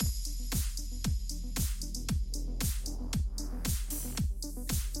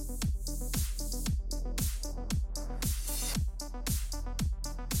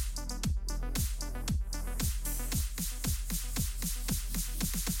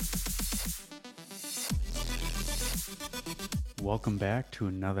Welcome back to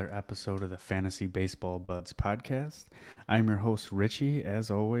another episode of the Fantasy Baseball Buds podcast. I'm your host, Richie.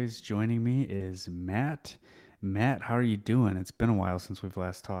 As always, joining me is Matt. Matt, how are you doing? It's been a while since we've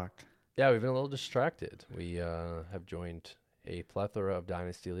last talked. Yeah, we've been a little distracted. We have joined a plethora of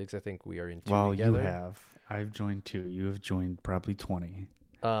dynasty leagues. I think we are in two Well, you together. have. I've joined two. You have joined probably 20.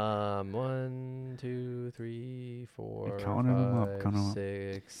 One, two, three, You're four, counting them up, five, counting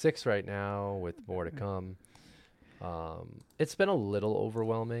them up. six right now, with more to come. It's been a little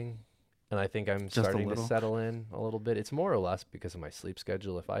overwhelming, and I think I'm Just a starting to little. settle in a little bit. It's more or less because of my sleep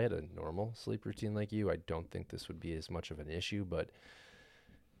schedule. If I had a normal sleep routine like you, I don't think this would be as much of an issue. But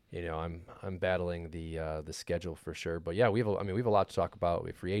I'm battling the schedule for sure. But yeah, we have a lot to talk about. We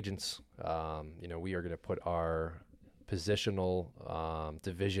have free agents. We are going to put our positional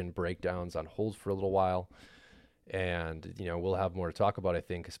division breakdowns on hold for a little while, and we'll have more to talk about. I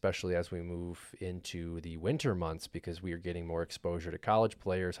think, especially as we move into the winter months, because we are getting more exposure to college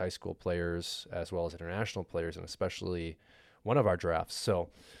players, high school players, as well as international players, and especially one of our drafts. So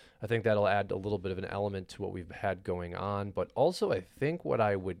I think that'll add a little bit of an element to what we've had going on. But also, I think what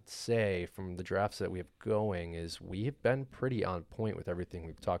I would say from the drafts that we have going is we have been pretty on point with everything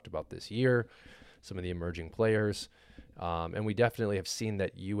we've talked about this year, some of the emerging players. And we definitely have seen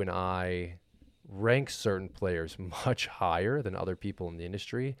that you and I rank certain players much higher than other people in the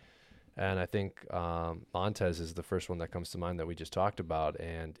industry. And I think Montez is the first one that comes to mind that we just talked about.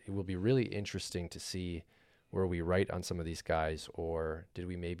 And it will be really interesting to see were we right on some of these guys, or did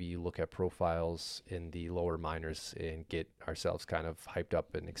we maybe look at profiles in the lower minors and get ourselves kind of hyped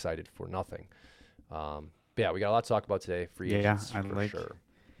up and excited for nothing? But yeah, we got a lot to talk about today. Free Yeah, agents I for like. sure.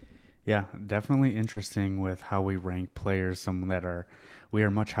 Yeah, definitely interesting with how we rank players. Some that are we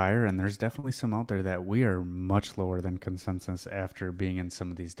are much higher, and there's definitely some out there that we are much lower than consensus after being in some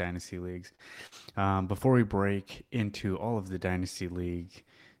of these dynasty leagues. Before we break into all of the Dynasty League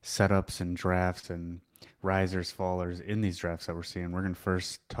setups and drafts and risers, fallers in these drafts that we're seeing, we're going to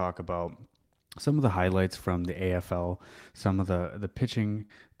first talk about some of the highlights from the AFL, some of the pitching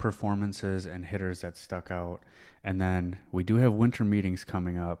performances and hitters that stuck out. And then we do have winter meetings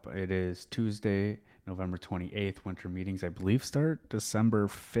coming up. It is Tuesday, November 28th. Winter meetings, I believe, start December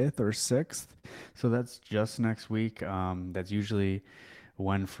 5th or 6th. So that's just next week. That's usually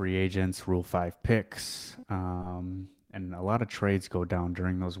when free agents, Rule 5 picks, and a lot of trades go down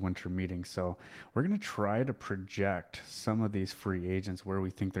during those winter meetings. So we're going to try to project some of these free agents where we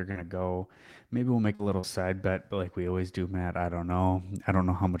think they're going to go. Maybe we'll make a little side bet, but like we always do, Matt. I don't know. I don't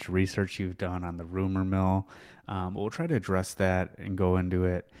know how much research you've done on the rumor mill. But we'll try to address that and go into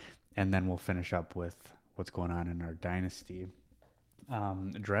it. And then we'll finish up with what's going on in our dynasty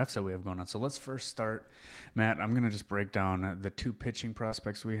drafts that we have going on. So let's first start, Matt. I'm going to just break down the two pitching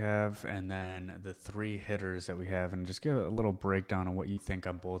prospects we have and then the three hitters that we have and just give a little breakdown on what you think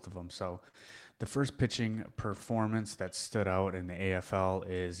on both of them. So the first pitching performance that stood out in the AFL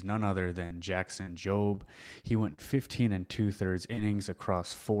is none other than Jackson Jobe. He went 15 and two-thirds innings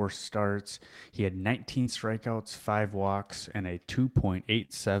across four starts. He had 19 strikeouts, five walks, and a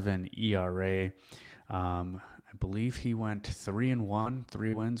 2.87 ERA. I believe he went 3-1,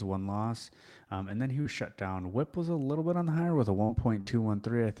 three wins, one loss, and then he was shut down. Whip was a little bit on the higher with a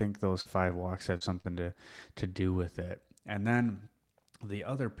 1.213. I think those five walks have something to do with it. And then the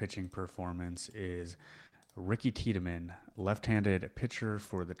other pitching performance is Ricky Tiedemann, left-handed pitcher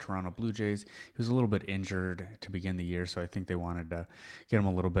for the Toronto Blue Jays. He was a little bit injured to begin the year, so I think they wanted to get him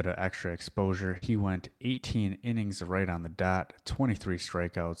a little bit of extra exposure. He went 18 innings right on the dot, 23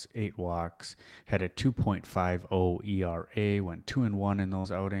 strikeouts, 8 walks, had a 2.50 ERA, went 2-1 in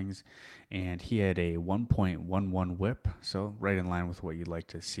those outings, and he had a 1.11 whip, so right in line with what you'd like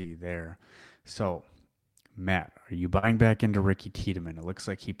to see there. So Matt, are you buying back into Ricky Tiedemann? It looks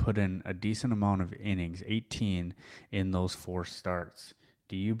like he put in a decent amount of innings, 18 in those four starts.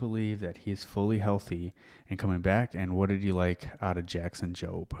 Do you believe that he's fully healthy and coming back? And what did you like out of Jackson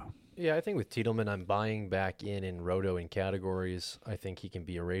Jobe? Yeah, I think with Tiedemann, I'm buying back in roto in categories. I think he can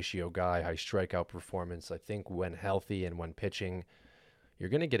be a ratio guy, high strikeout performance. I think when healthy and when pitching, you're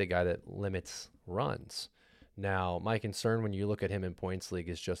going to get a guy that limits runs. Now, my concern when you look at him in points league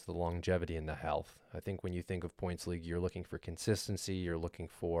is just the longevity and the health. I think when you think of points league, you're looking for consistency, you're looking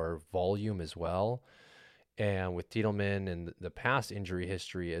for volume as well. And with Tiedemann and the past injury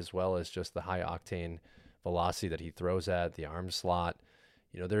history, as well as just the high octane velocity that he throws at the arm slot,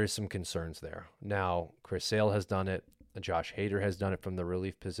 there is some concerns there. Now, Chris Sale has done it. Josh Hader has done it from the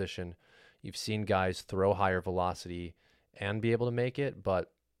relief position. You've seen guys throw higher velocity and be able to make it, but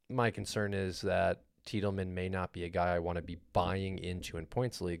my concern is that Tiedemann may not be a guy I want to be buying into in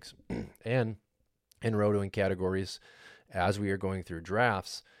points leagues and in rotoing categories as we are going through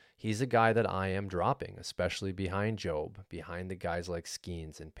drafts, he's a guy that I am dropping, especially behind Job, behind the guys like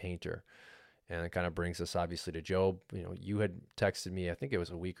Skeens and Painter. And it kind of brings us obviously to Job. You know, you had texted me, I think it was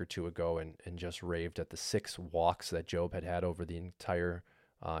a week or two ago, and just raved at the 6 walks that Job had over the entire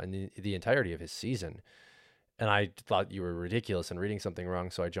in the entirety of his season. And I thought you were ridiculous and reading something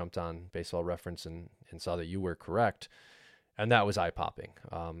wrong, so I jumped on Baseball Reference and saw that you were correct, and that was eye popping.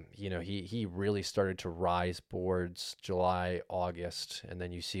 You know, he really started to rise boards July, August, and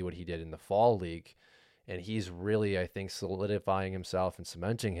then you see what he did in the fall league. And he's really, I think, solidifying himself and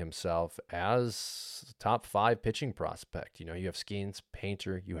cementing himself as top 5 pitching prospect. You know, you have Skeens,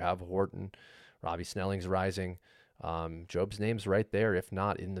 Painter, you have Horton, Robbie Snelling's rising. Job's name's right there, if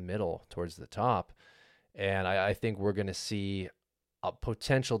not in the middle towards the top. And I think we're going to see a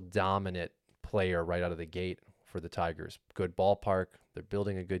potential dominant player right out of the gate for the Tigers. Good ballpark. They're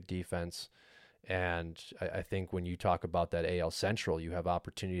building a good defense. And I think when you talk about that AL Central, you have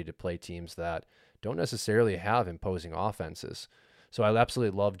opportunity to play teams that don't necessarily have imposing offenses. So I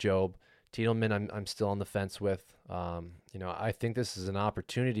absolutely love Job. Tiedemann, I'm still on the fence with. You know, I think this is an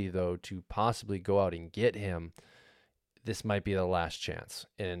opportunity, though, to possibly go out and get him. This might be the last chance.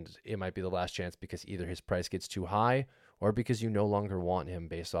 And it might be the last chance because either his price gets too high or because you no longer want him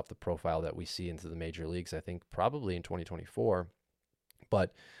based off the profile that we see into the major leagues, I think probably in 2024.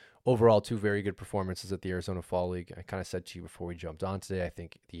 But overall, 2 very good performances at the Arizona Fall League. I kind of said to you before we jumped on today, I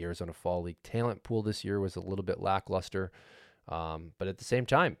think the Arizona Fall League talent pool this year was a little bit lackluster. But at the same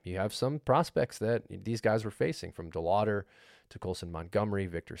time, you have some prospects that these guys were facing, from DeLauder to Colson Montgomery,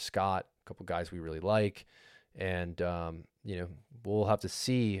 Victor Scott, a couple guys we really like. And, you know, we'll have to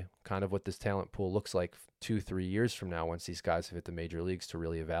see kind of what this talent pool looks like 2-3 years from now once these guys have hit the major leagues to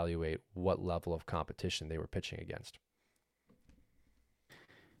really evaluate what level of competition they were pitching against.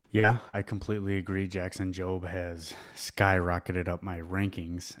 Yeah, I completely agree. Jackson Job has skyrocketed up my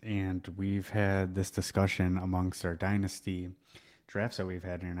rankings, and we've had this discussion amongst our dynasty drafts that we've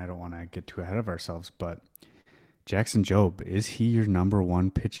had here, and I don't want to get too ahead of ourselves, but Jackson Job, is he your number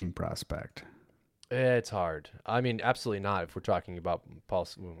 1 pitching prospect? It's hard. I mean, absolutely not. If we're talking about Paul,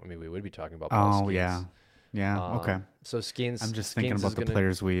 I mean, we would be talking about Paul Oh, Skeens. yeah, okay. So Skeens, I'm just thinking Skeens about is the gonna.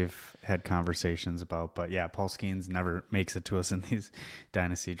 players we've had conversations about, but yeah, Paul Skeens never makes it to us in these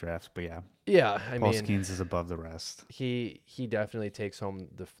dynasty drafts, but yeah, Yeah, I Paul mean, Skeens is above the rest. he definitely takes home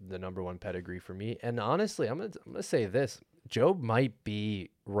the number 1 pedigree for me. And honestly, I'm gonna say this: Job might be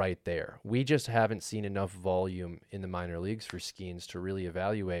right there. We just haven't seen enough volume in the minor leagues for Skeens to really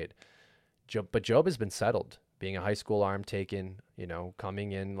evaluate. But Job has been settled, being a high school arm taken, you know,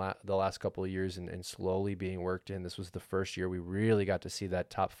 coming in the last couple of years and slowly being worked in. This was the first year we really got to see that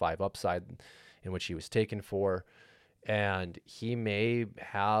top 5 upside in which he was taken for. And he may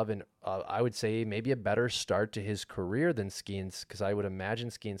have I would say maybe a better start to his career than Skeens, because I would imagine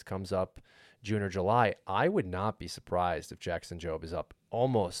Skeens comes up June or July. I would not be surprised if Jackson Job is up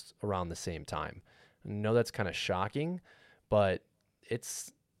almost around the same time. I know that's kind of shocking, but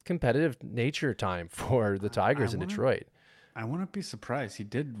it's competitive nature time for the Tigers in Detroit. I wouldn't be surprised. He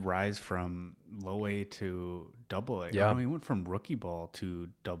did rise from low A to double A. Yeah. He went from rookie ball to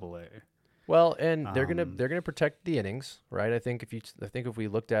double A. Well, and they're Um, gonna protect the innings, right? I think if we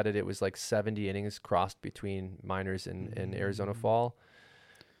looked at it, it was like 70 innings crossed between minors and Arizona Fall.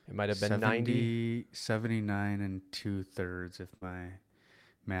 It might have been 90. 79 and 2/3 if my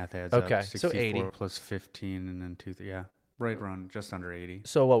math adds Okay, up. so 80. 64 plus 15 and then 2, yeah, right around just under 80.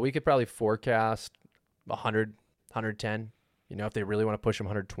 So what we could probably forecast 100, 110. You know, if they really want to push him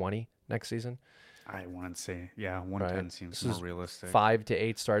 120 next season. I want to say, yeah, 110 Right. seems This more is realistic. 5 to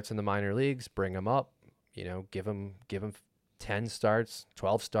 8 starts in the minor leagues. Bring him up. You know, give him 10 starts,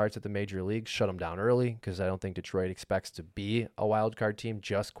 12 starts at the major leagues. Shut him down early, because I don't think Detroit expects to be a wild card team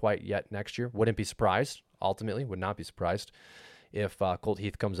just quite yet next year. Wouldn't be surprised. Ultimately, would not be surprised if Colt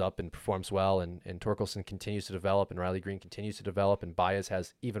Heath comes up and performs well, and Torkelson continues to develop, and Riley Green continues to develop, and Baez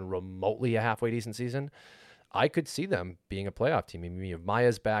has even remotely a halfway decent season. I could see them being a playoff team. I mean, you have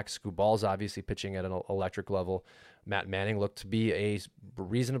Maya's back. Scooball's obviously pitching at an electric level. Matt Manning looked to be a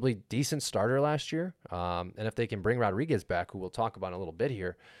reasonably decent starter last year. And if they can bring Rodriguez back, who we'll talk about in a little bit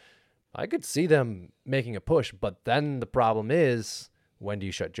here, I could see them making a push. But then the problem is, when do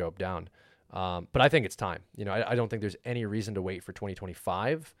you shut Job down? But I think it's time. You know, I don't think there's any reason to wait for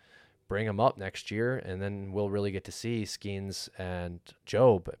 2025. Bring him up next year, and then we'll really get to see Skeens and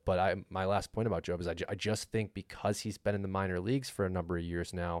Job. But my last point about Job is I just think because he's been in the minor leagues for a number of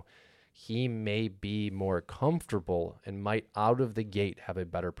years now, he may be more comfortable and might out of the gate have a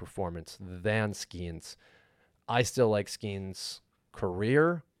better performance than Skeens. I still like Skeens'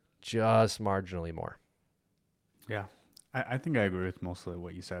 career just marginally more. Yeah, I think I agree with mostly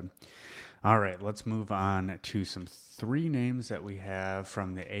what you said. All right, let's move on to some three names that we have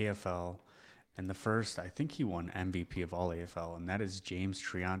from the AFL. And the first, I think he won MVP of all AFL, and that is James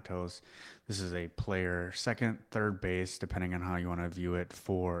Triantos. This is a player, second, third base, depending on how you want to view it,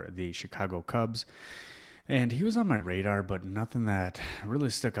 for the Chicago Cubs. And he was on my radar, but nothing that really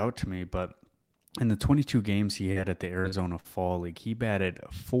stuck out to me. But in the 22 games he had at the Arizona Fall League, he batted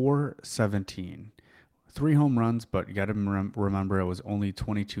 417, three home runs, but you got to remember it was only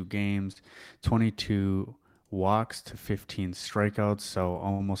 22 games, 22 walks to 15 strikeouts, so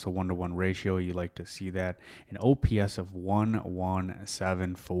almost a 1-to-1 ratio. You like to see that. An OPS of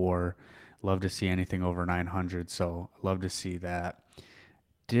 1174. Love to see anything over 900, so love to see that.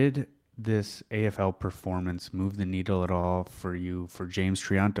 Did this AFL performance move the needle at all for you for James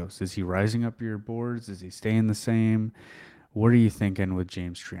Triantos? Is he rising up your boards? Is he staying the same? What are you thinking with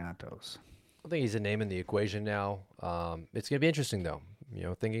James Triantos? I think he's a name in the equation now. It's going to be interesting, though.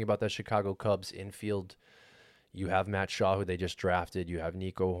 Thinking about that Chicago Cubs infield, you have Matt Shaw, who they just drafted. You have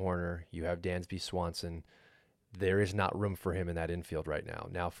Nico Horner. You have Dansby Swanson. There is not room for him in that infield right now.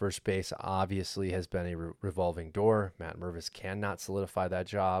 Now, first base obviously has been a revolving door. Matt Mervis cannot solidify that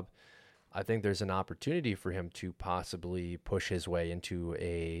job. I think there's an opportunity for him to possibly push his way into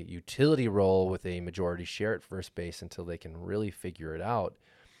a utility role with a majority share at first base until they can really figure it out.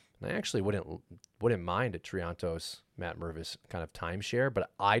 And I actually wouldn't mind a Triantos Matt Mervis kind of timeshare, but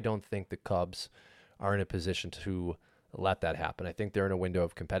I don't think the Cubs are in a position to let that happen. I think they're in a window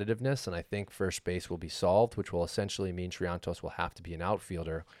of competitiveness, and I think first base will be solved, which will essentially mean Triantos will have to be an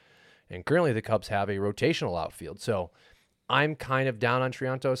outfielder. And currently the Cubs have a rotational outfield. So I'm kind of down on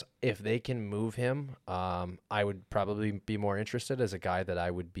Triantos. If they can move him, I would probably be more interested as a guy that I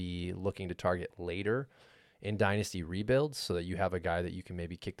would be looking to target later in dynasty rebuilds, so that you have a guy that you can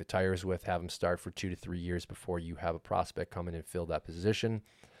maybe kick the tires with, have him start for 2 to 3 years before you have a prospect come in and fill that position.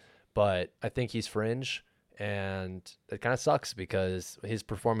 But I think he's fringe, and it kind of sucks because his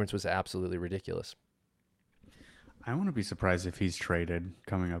performance was absolutely ridiculous. I want to be surprised if he's traded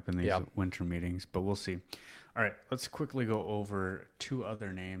coming up in these Yeah. winter meetings, but we'll see. All right, let's quickly go over two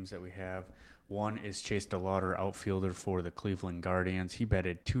other names that we have. One is Chase DeLauter, outfielder for the Cleveland Guardians. He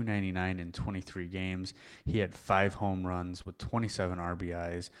batted 299 in 23 games. He had five home runs with 27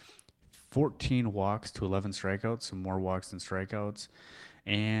 RBIs, 14 walks to 11 strikeouts, some more walks than strikeouts.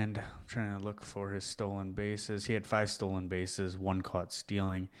 And I'm trying to look for his stolen bases. He had five stolen bases, one caught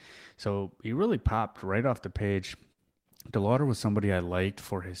stealing. So he really popped right off the page. DeLauder was somebody I liked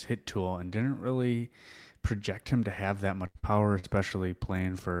for his hit tool and didn't really project him to have that much power, especially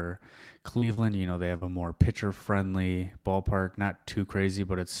playing for Cleveland. You know, they have a more pitcher friendly ballpark, not too crazy,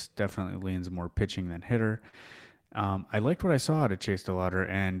 but it's definitely leans more pitching than hitter. I liked what I saw out of Chase DeLauder,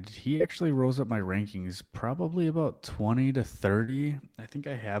 and he actually rose up my rankings probably about 20 to 30. I think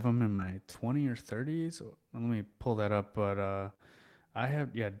I have him in my 20 or 30s. Let me pull that up, but I have,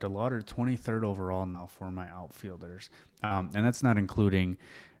 yeah, DeLauder 23rd overall now for my outfielders. And that's not including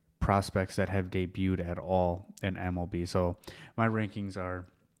prospects that have debuted at all in MLB. So my rankings are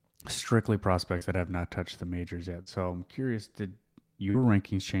strictly prospects that have not touched the majors yet. So I'm curious, did your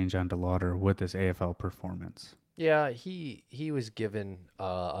rankings change on DeLauder with this AFL performance? Yeah, he was given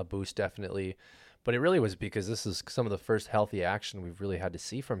a boost definitely, but it really was because this is some of the first healthy action we've really had to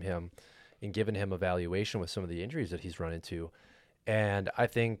see from him, and given him evaluation with some of the injuries that he's run into. And I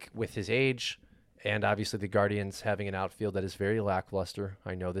think with his age, and obviously the Guardians having an outfield that is very lackluster.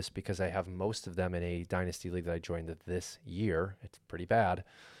 I know this because I have most of them in a dynasty league that I joined this year. It's pretty bad.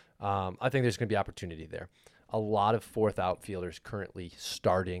 I think there's going to be opportunity there. A lot of fourth outfielders currently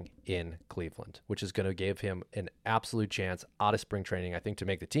starting in Cleveland, which is going to give him an absolute chance out of spring training, I think, to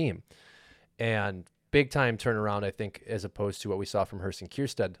make the team. And big time turnaround, I think, as opposed to what we saw from Hurston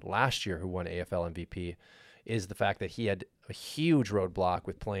Kierstead last year, who won AFL MVP, is the fact that he had a huge roadblock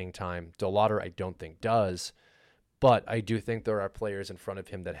with playing time. DeLauder, I don't think, does. But I do think there are players in front of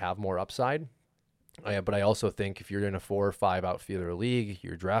him that have more upside. But I also think if you're in a 4 or 5 outfielder league,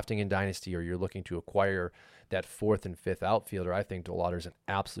 you're drafting in Dynasty, or you're looking to acquire that fourth and fifth outfielder, I think DeLauder is an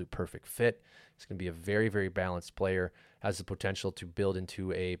absolute perfect fit. He's going to be a very, very balanced player, has the potential to build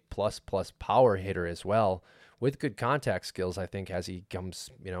into a plus power hitter as well, with good contact skills, I think, as he comes,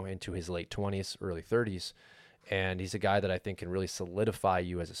 into his late 20s, early 30s. And he's a guy that I think can really solidify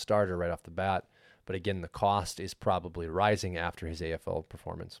you as a starter right off the bat. But again, the cost is probably rising after his AFL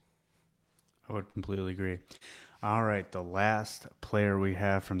performance. I would completely agree. All right, the last player we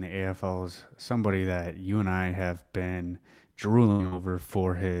have from the AFL is somebody that you and I have been drooling over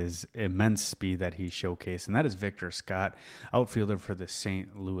for his immense speed that he showcased, and that is Victor Scott, outfielder for the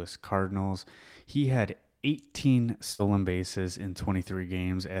St. Louis Cardinals. He had 18 stolen bases in 23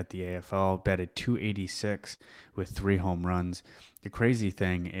 games at the AFL, batted 286 with 3 home runs. The crazy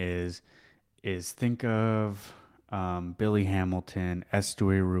thing is think of Billy Hamilton,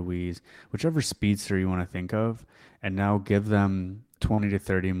 Estuary Ruiz, whichever speedster you want to think of, and now give them 20 to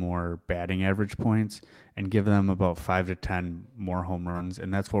 30 more batting average points and give them about 5 to 10 more home runs.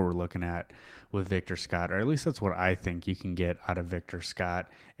 And that's what we're looking at with Victor Scott, or at least that's what I think you can get out of Victor Scott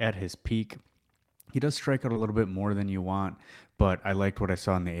at his peak. He does strike out a little bit more than you want, but I liked what I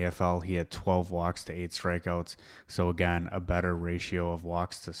saw in the AFL. He had 12 walks to 8 strikeouts. So again, a better ratio of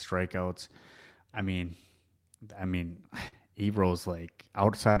walks to strikeouts. I mean, I mean, he rose like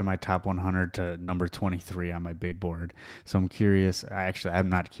outside of my top 100 to number 23 on my big board. So I'm curious. Actually, I'm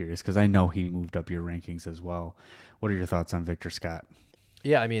not curious because I know he moved up your rankings as well. What are your thoughts on Victor Scott?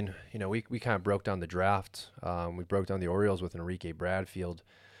 Yeah, I mean, we kind of broke down the draft. We broke down the Orioles with Enrique Bradfield.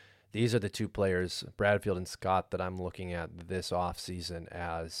 These are the two players, Bradfield and Scott, that I'm looking at this offseason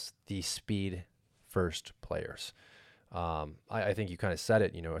as the speed first players. I think you kind of said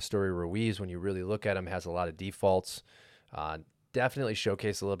it. Astory Ruiz, when you really look at him, has a lot of defaults. Uh, Definitely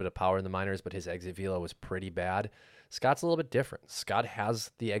showcased a little bit of power in the minors, but his exit velo was pretty bad. Scott's a little bit different. Scott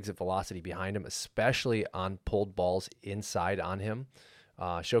has the exit velocity behind him, especially on pulled balls inside on him.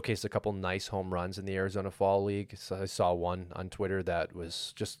 Showcased a couple nice home runs in the Arizona Fall League. So I saw one on Twitter that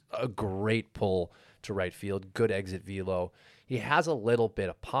was just a great pull to right field, good exit velo. He has a little bit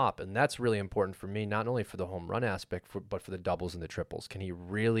of pop, and that's really important for me, not only for the home run aspect, but for the doubles and the triples. Can he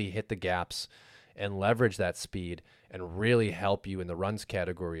really hit the gaps and leverage that speed and really help you in the runs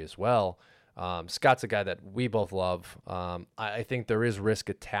category as well? Scott's a guy that we both love. I think there is risk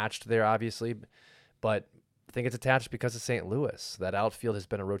attached there, obviously, but I think it's attached because of St. Louis. That outfield has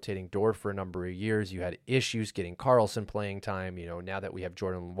been a rotating door for a number of years. You had issues getting Carlson playing time. Now that we have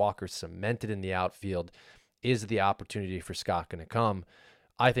Jordan Walker cemented in the outfield, is the opportunity for Scott going to come?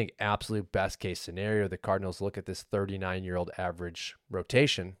 I think absolute best case scenario, the Cardinals look at this 39-year-old average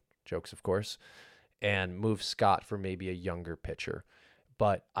rotation, jokes of course, and move Scott for maybe a younger pitcher.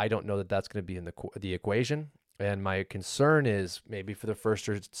 But I don't know that that's going to be in the equation. And my concern is maybe for the first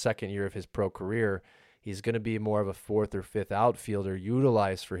or second year of his pro career, he's going to be more of a fourth or fifth outfielder,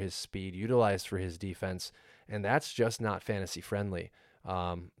 utilized for his speed, utilized for his defense, and that's just not fantasy friendly.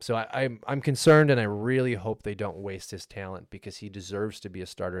 I'm concerned, and I really hope they don't waste his talent because he deserves to be a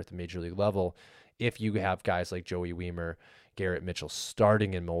starter at the major league level. If you have guys like Joey Weimer, Garrett Mitchell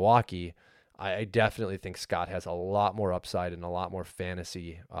starting in Milwaukee, I definitely think Scott has a lot more upside and a lot more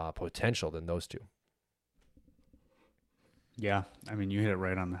fantasy potential than those two. Yeah, I mean, you hit it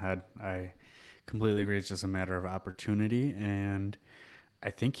right on the head. I completely agree. It's just a matter of opportunity, and I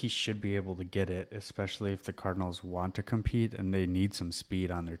think he should be able to get it, especially if the Cardinals want to compete and they need some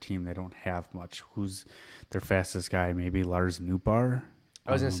speed on their team. They don't have much. Who's their fastest guy? Maybe Lars Nootbaar.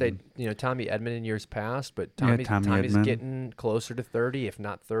 I was going to say, Tommy Edman in years past, but Tommy Tommy's Edman. getting closer to 30, if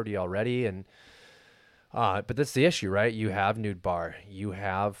not 30 already. And but that's the issue, right? You have Nootbaar, you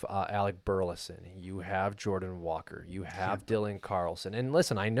have Alec Burleson, you have Jordan Walker, you have Dylan Carlson. And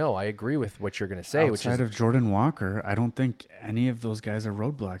listen, I agree with what you're going to say, which is Outside of Jordan Walker, I don't think any of those guys are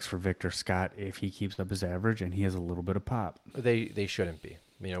roadblocks for Victor Scott if he keeps up his average and he has a little bit of pop. they shouldn't be.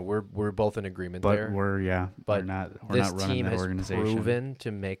 We're both in agreement But there. we're not This running team that has organization. proven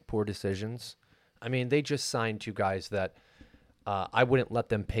to make poor decisions. I mean, they just signed two guys that I wouldn't let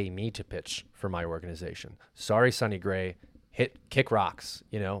them pay me to pitch for my organization. Sorry, Sonny Gray, kick rocks,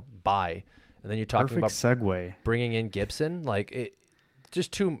 bye. And then you're talking Perfect segue. bringing in Gibson,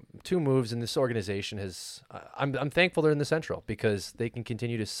 just two moves, and this organization has. I'm thankful they're in the Central because they can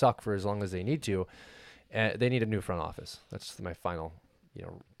continue to suck for as long as they need to. They need a new front office. That's my final,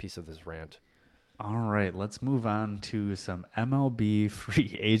 piece of this rant. All right, let's move on to some MLB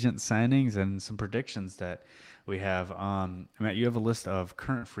free agent signings and some predictions that we have. Matt, you have a list of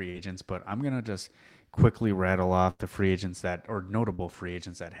current free agents, but I'm gonna just quickly rattle off the free agents or notable free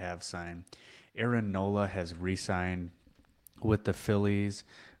agents that have signed. Aaron Nola has re-signed with the Phillies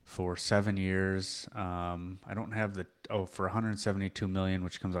for 7 years. I don't have for 172 million,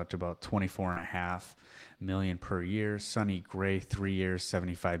 which comes out to about 24.5 million per year. Sonny Gray, 3 years,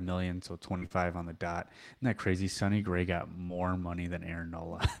 75 million, so 25 on the dot. Isn't that crazy? Sonny Gray got more money than Aaron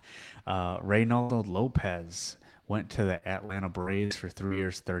Nola. Reynaldo Lopez went to the Atlanta Braves for 3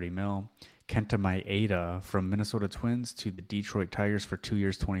 years, 30 mil. Kenta Maeda from Minnesota Twins to the Detroit Tigers for 2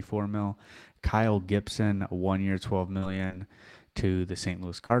 years, 24 mil. Kyle Gibson, 1 year, 12 million to the St.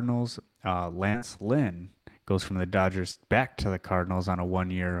 Louis Cardinals. Lance Lynn goes from the Dodgers back to the Cardinals on a 1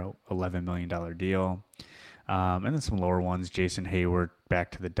 year, $11 million deal. And then some lower ones, Jason Hayward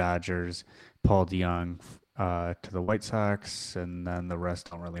back to the Dodgers, Paul DeYoung to the White Sox, and then the rest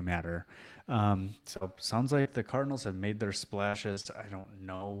don't really matter. So sounds like the Cardinals have made their splashes. I don't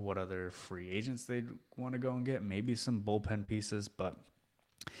know what other free agents they'd want to go and get. Maybe some bullpen pieces, but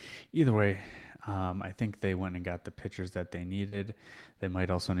either way, I think they went and got the pitchers that they needed. They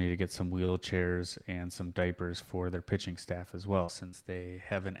might also need to get some wheelchairs and some diapers for their pitching staff as well, since they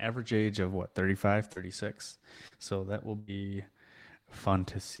have an average age of what, 35, 36. So that will be fun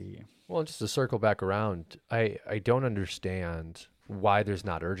to see. Well, just to circle back around, I don't understand why there's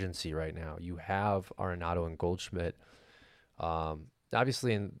not urgency right now. You have Arenado and Goldschmidt,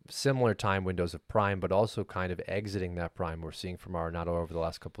 obviously in similar time windows of prime, but also kind of exiting that prime. We're seeing from Arenado over the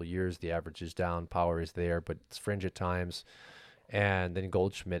last couple of years, the average is down, power is there, but it's fringe at times. And then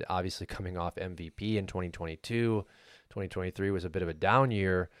Goldschmidt, obviously coming off MVP in 2022, 2023 was a bit of a down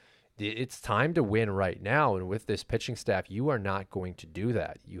year. It's time to win right now. And with this pitching staff, you are not going to do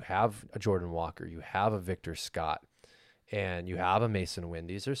that. You have a Jordan Walker, you have a Victor Scott, and you have a Mason Wynn.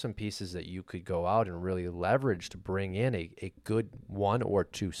 These are some pieces that you could go out and really leverage to bring in a good one or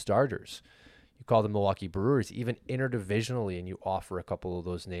two starters. You call the Milwaukee Brewers, even interdivisionally, and you offer a couple of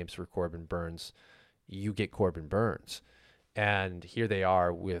those names for Corbin Burns, you get Corbin Burns. And here they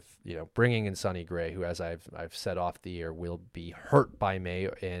are with, bringing in Sonny Gray, who, as I've said off the air, will be hurt by May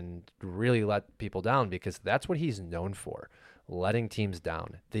and really let people down, because that's what he's known for, letting teams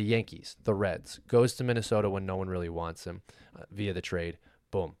down. The Yankees, the Reds, goes to Minnesota when no one really wants him via the trade.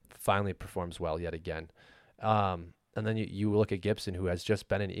 Boom, finally performs well yet again. And then you look at Gibson, who has just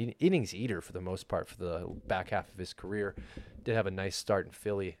been an innings eater for the most part for the back half of his career. Did have a nice start in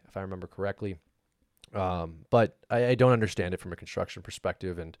Philly, if I remember correctly. But I don't understand it from a construction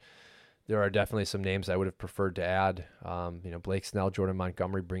perspective, and there are definitely some names I would have preferred to add. Blake Snell, Jordan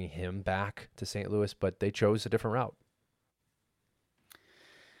Montgomery, bringing him back to St. Louis, but they chose a different route.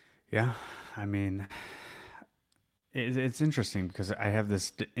 Yeah, I mean, it's interesting because I have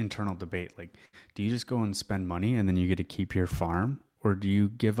this internal debate. Like, do you just go and spend money and then you get to keep your farm, or do you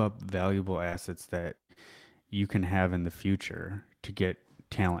give up valuable assets that you can have in the future to get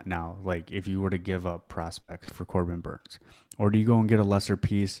talent now? Like, if you were to give up prospects for Corbin Burns, or do you go and get a lesser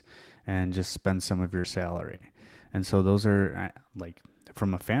piece and just spend some of your salary? And so those are like,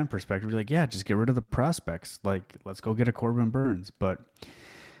 from a fan perspective, you're like, yeah, just get rid of the prospects. Like, let's go get a Corbin Burns. But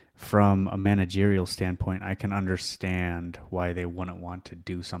from a managerial standpoint, I can understand why they wouldn't want to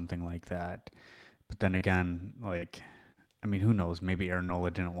do something like that. But then again, like, I mean, who knows? Maybe Aaron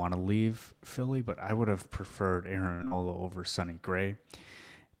Nola didn't want to leave Philly, but I would have preferred Aaron Nola over Sonny Gray.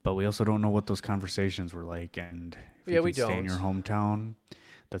 But we also don't know what those conversations were like. And if Yeah, you we can stay in don't. your hometown,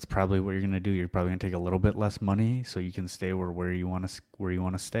 that's probably what you're going to do. You're probably going to take a little bit less money so you can stay where you want to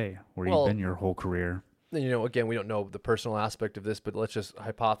stay, where you've been Well, your whole career. again, we don't know the personal aspect of this, but let's just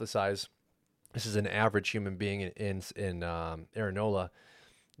hypothesize this is an average human being in Aaron Nola.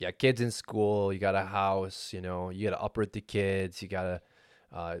 Yeah, kids in school, you got a house, you got to uproot the kids, you got to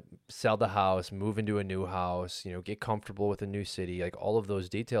sell the house, move into a new house, get comfortable with a new city, like all of those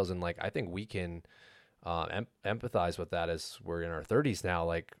details. And like, I think we can empathize with that as we're in our 30s now,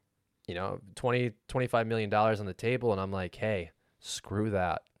 like, 20, $25 million on the table. And I'm like, hey, screw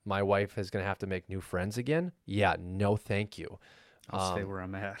that. My wife is going to have to make new friends again. Yeah, no, thank you. I'll stay where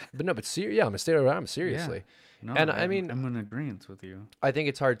I'm at. But no, yeah, I'm going to stay where I'm Yeah. seriously. No, And I mean, I'm in agreement with you. I think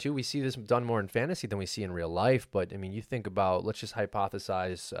it's hard too. We see this done more in fantasy than we see in real life. But I mean, you think about, let's just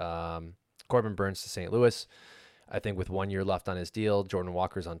hypothesize Corbin Burns to St. Louis. I think with 1 year left on his deal, Jordan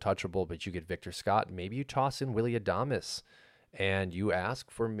Walker's untouchable, but you get Victor Scott. Maybe you toss in Willie Adames and you ask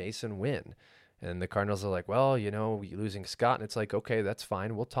for Mason Wynn. And the Cardinals are like, well, we losing Scott. And it's like, okay, that's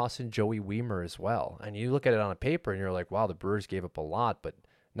fine. We'll toss in Joey Weimer as well. And you look at it on a paper and you're like, wow, the Brewers gave up a lot, but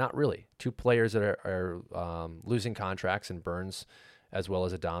not really. Two players that are losing contracts in Burns as well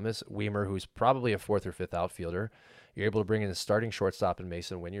as Adames. Weimer, who's probably a fourth or fifth outfielder. You're able to bring in a starting shortstop in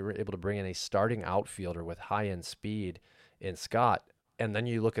Mason Wynn. You're able to bring in a starting outfielder with high-end speed in Scott. And then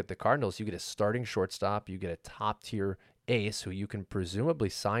you look at the Cardinals, you get a starting shortstop, you get a top-tier ace who you can presumably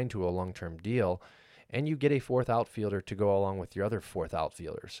sign to a long-term deal, and you get a fourth outfielder to go along with your other fourth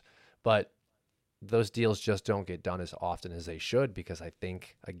outfielders. But those deals just don't get done as often as they should, because I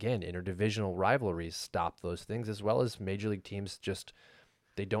think, again, interdivisional rivalries stop those things, as well as major league teams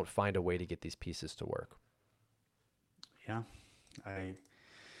they don't find a way to get these pieces to work. Yeah, I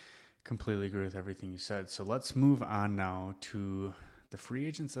completely agree with everything you said. So let's move on now to the free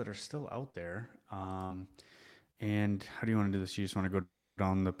agents that are still out there. And how do you want to do this? You just want to go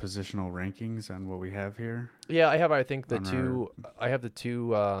on the positional rankings and what we have here Yeah, I have. I think the on our. two. I have the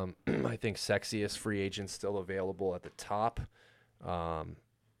two. I think sexiest free agents still available at the top. Um,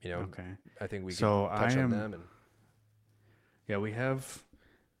 you know, Okay. I think we could So I touch on am. them. And Yeah, we have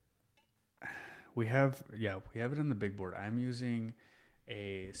it in the big board. I'm using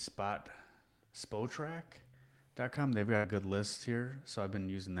a spot spotrac.com. They've got a good list here, so I've been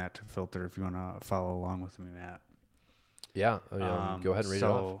using that to filter if you want to follow along with me, Matt. yeah, go ahead and read it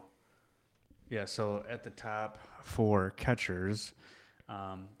off. So yeah, so at the top for catchers,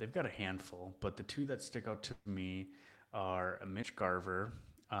 they've got a handful, but the two that stick out to me are Mitch Garver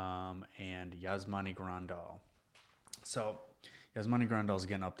and Yasmani Grandal. So Yasmani Grandal is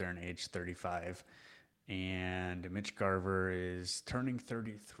getting up there in age 35, and Mitch Garver is turning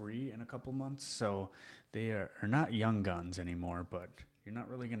 33 in a couple months. So they are not young guns anymore, but you're not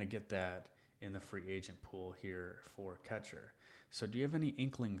really going to get that in the free agent pool here for catcher. So do you have any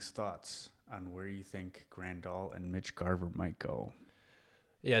inklings, thoughts on where you think Grandal and Mitch Garver might go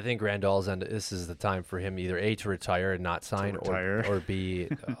Yeah, I think Randall's and this is the time for him either A to retire and not to sign retire? or B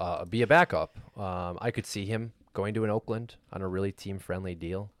be a backup. I could see him going to an Oakland on a really team friendly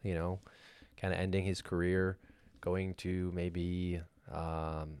deal, kind of ending his career, going to maybe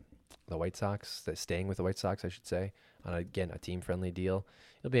the White Sox, staying with the White Sox, I should say, on again a team friendly deal.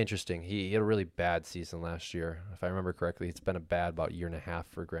 It'll be interesting. He had a really bad season last year, if I remember correctly. It's been a bad about year and a half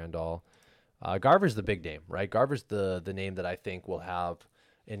for Grandal. Garver's the big name, right? Garver's the name that I think will have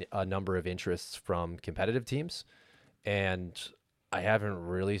a number of interests from competitive teams. And I haven't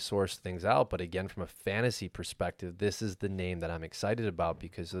really sourced things out, but again, from a fantasy perspective, this is the name that I'm excited about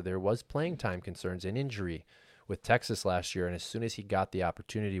because there was playing time concerns and injury with Texas last year. And as soon as he got the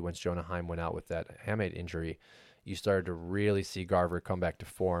opportunity, once Jonah Heim went out with that hamate injury, you started to really see Garver come back to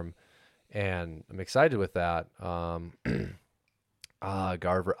form. And I'm excited with that.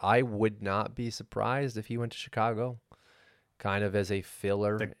 Garver, I would not be surprised if he went to Chicago, kind of as a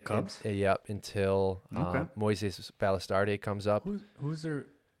filler. The Cubs? Yep, until Okay. Moises Balastarde comes up. Who's their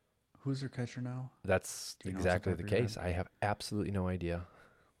catcher now? That's Do you know off the exactly top the of your case. I have absolutely no idea.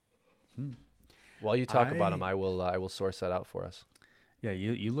 Hmm. While you talk about him, I I will source that out for us. Yeah,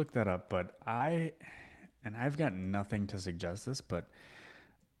 you look that up, but I've got nothing to suggest this, but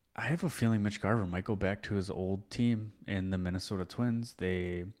I have a feeling Mitch Garver might go back to his old team in the Minnesota Twins.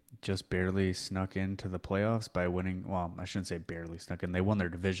 They just barely snuck into the playoffs by winning. Well, I shouldn't say barely snuck in. They won their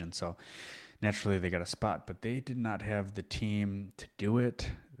division, so naturally they got a spot, but they did not have the team to do it.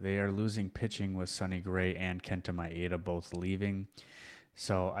 They are losing pitching with Sonny Gray and Kenta Maeda both leaving.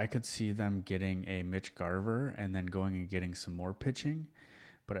 So I could see them getting a Mitch Garver and then going and getting some more pitching.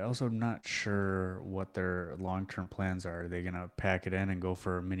 But I also am not sure what their long-term plans are. Are they going to pack it in and go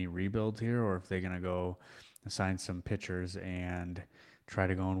for a mini rebuild here, or if they're going to go assign some pitchers and try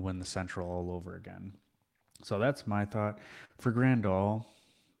to go and win the Central all over again? So that's my thought. For Grandal,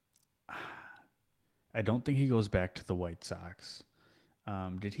 I don't think he goes back to the White Sox.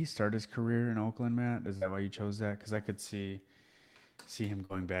 Did he start his career in Oakland, Matt? Is that why you chose that? Because I could see him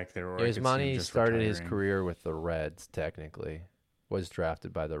going back there, or I could see him Yasmani just started his retiring. career with the Reds, technically. Was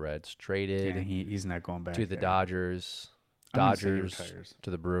drafted by the Reds, Yeah, traded he's not going to back the there. Dodgers, I'm gonna say he Dodgers retires. to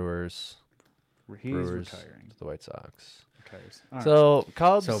the Brewers, He's Brewers retiring. to the White Sox. Retires. All right. So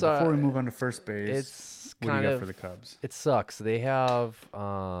Cubs, So before we move on to first base, it's what do you kind got of for the Cubs? it sucks. They have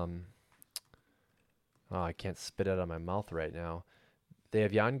oh, I can't spit it out of my mouth right now. They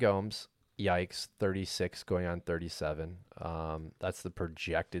have Yan Gomes, yikes, 36 going on 37. That's the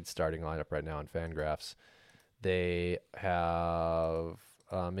projected starting lineup right now on Fangraphs. They have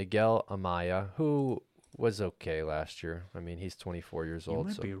Miguel Amaya, who was okay last year. I mean, he's 24 years You old.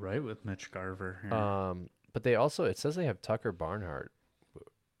 might So, be right with Mitch Garver here. but they also, it says they have Tucker Barnhart.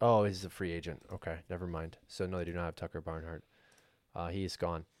 Oh, he's a free agent. Okay, never mind. So no, they do not have Tucker Barnhart. He's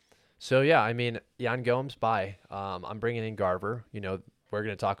gone. So yeah, I mean, Yan Gomes, bye. I'm bringing in Garver. We're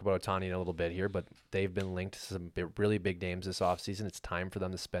going to talk about Ohtani in a little bit here, but they've been linked to some really big names this offseason. It's time for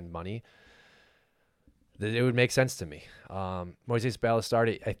them to spend money. It would make sense to me. Moises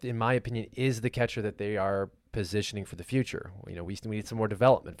Balastarde, in my opinion, is the catcher that they are positioning for the future. We need some more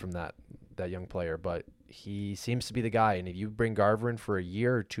development from that young player, but he seems to be the guy. And if you bring Garver in for a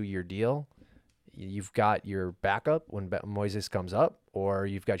year or 2-year deal, you've got your backup when Moises comes up, or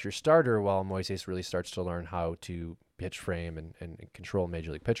you've got your starter while Moises really starts to learn how to pitch frame and control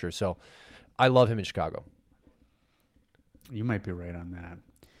major league pitchers. So I love him in Chicago. You might be right on that.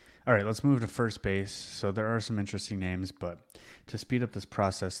 All right, let's move to first base. So there are some interesting names, but to speed up this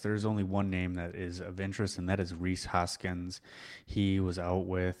process, there's only one name that is of interest, and that is Reese Hoskins. He was out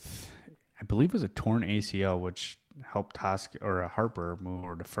with, I believe it was a torn ACL, which helped Harper move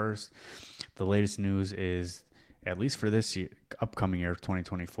over to first. The latest news is, at least for this year, upcoming year,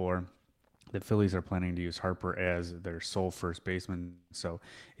 2024, the Phillies are planning to use Harper as their sole first baseman. So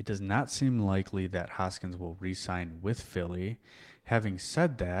it does not seem likely that Hoskins will re-sign with Philly. Having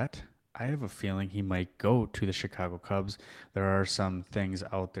said that, I have a feeling he might go to the Chicago Cubs. There are some things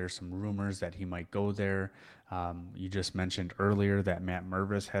out there, some rumors that he might go there. You just mentioned earlier that Matt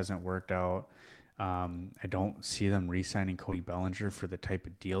Mervis hasn't worked out. I don't see them re-signing Cody Bellinger for the type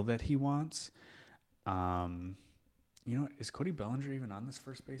of deal that he wants. Um, is Cody Bellinger even on this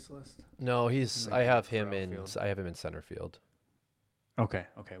first base list? No, He he's. I might be have up for him in. outfield. I have him in center field. Okay,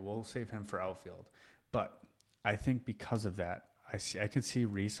 we'll save him for outfield. But I think because of that, I could see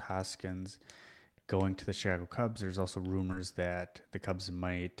Reese Hoskins going to the Chicago Cubs. There's also rumors that the Cubs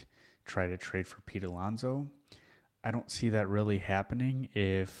might try to trade for Pete Alonso. I don't see that really happening.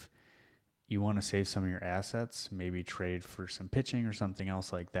 If you want to save some of your assets, maybe trade for some pitching or something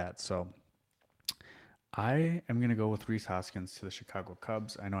else like that. So I am going to go with Reese Hoskins to the Chicago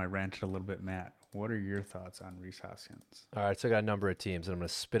Cubs. I know I ranted a little bit, Matt. What are your thoughts on Reese Hoskins? All right, so I got a number of teams, and I'm going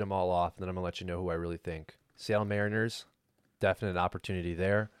to spit them all off, and then I'm going to let you know who I really think. Seattle Mariners, definite opportunity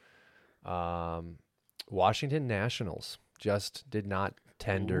there. Um, Washington Nationals just did not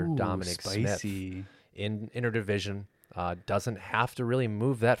tender Ooh, Dominic Smith spicy. in interdivision. Doesn't have to really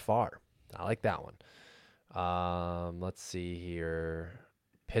move that far. I like that one. Let's see here.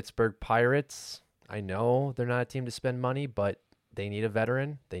 Pittsburgh Pirates. I know they're not a team to spend money, but they need a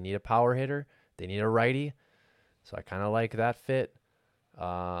veteran. They need a power hitter. They need a righty. So I kind of like that fit.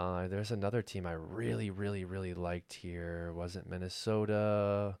 There's another team I really, really, really liked here. Wasn't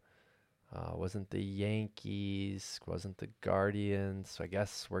Minnesota. Wasn't the Yankees. Wasn't the Guardians. So I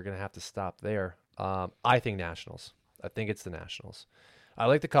guess we're going to have to stop there. I think Nationals. I think it's the Nationals. I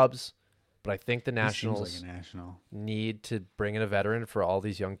like the Cubs, but I think the He seems Nationals like a national. need to bring in a veteran for all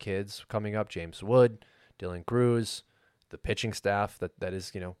these young kids coming up. James Wood, Dylan Cruz, the pitching staff that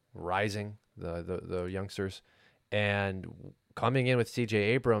is rising, the youngsters, and coming in with C.J.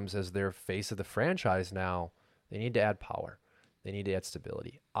 Abrams as their face of the franchise now. They need to add power. They need to add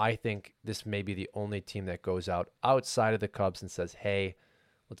stability. I think this may be the only team that goes out outside of the Cubs and says, "Hey,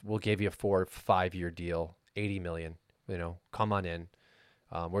 we'll give you a 4 or 5 year deal, $80 million. Come on in.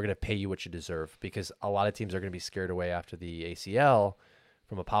 We're going to pay you what you deserve," because a lot of teams are going to be scared away after the ACL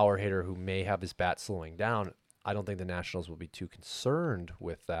from a power hitter who may have his bat slowing down. I don't think the Nationals will be too concerned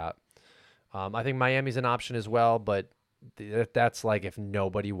with that. I think Miami's an option as well, but that's like if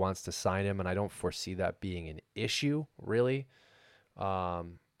nobody wants to sign him, and I don't foresee that being an issue, really.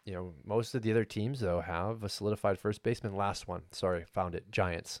 Most of the other teams, though, have a solidified first baseman. Last one. Sorry, found it.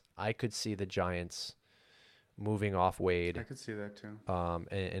 Giants. I could see the Giants moving off Wade. I could see that too.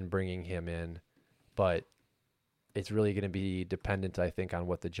 And bringing him in. But it's really going to be dependent, I think, on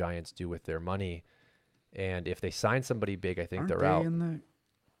what the Giants do with their money. And if they sign somebody big, I think they're out.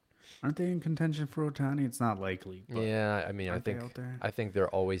 Aren't they in contention for Ohtani? It's not likely. But Yeah, I mean, I think they're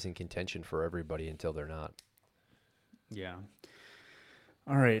always in contention for everybody until they're not. Yeah.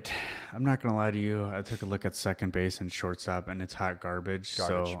 All right. I'm not going to lie to you. I took a look at second base and shortstop, and it's hot garbage.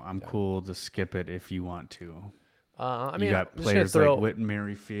 So I'm cool to skip it if you want to. You got players like Whit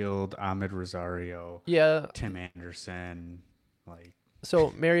Merrifield, Ahmed Rosario, Tim Anderson.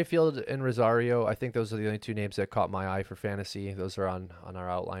 So Merrifield and Rosario, I think those are the only two names that caught my eye for fantasy. Those are on our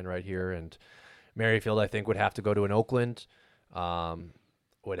outline right here. And Merrifield, I think, would have to go to an Oakland.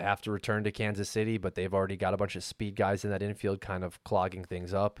 Would have to return to Kansas City, but they've already got a bunch of speed guys in that infield kind of clogging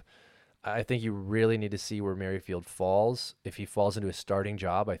things up. I think you really need to see where Merrifield falls. If he falls into a starting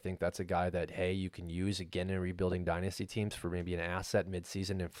job, I think that's a guy that, hey, you can use again in rebuilding dynasty teams for maybe an asset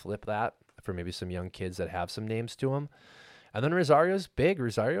midseason and flip that for maybe some young kids that have some names to them. And then Rosario's big.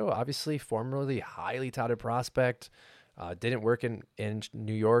 Rosario, obviously, formerly highly touted prospect. Didn't work in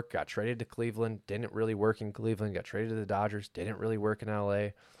New York, got traded to Cleveland, didn't really work in Cleveland, got traded to the Dodgers, didn't really work in LA.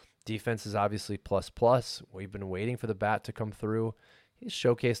 Defense is obviously plus. We've been waiting for the bat to come through. He's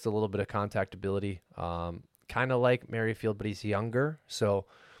showcased a little bit of contact ability, kind of like Merrifield, but he's younger. So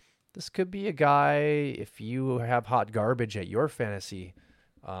this could be a guy, if you have hot garbage at your fantasy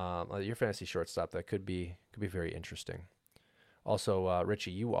shortstop, that could be very interesting. Also, Richie,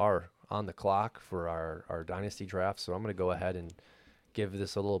 you are on the clock for our dynasty draft, so I'm going to go ahead and give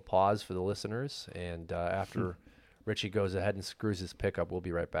this a little pause for the listeners, and after Richie goes ahead and screws his pickup, we'll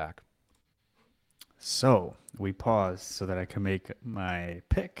be right back. So we paused so that I can make my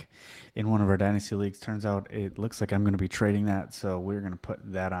pick in one of our dynasty leagues. Turns out it looks like I'm going to be trading that, so we're going to put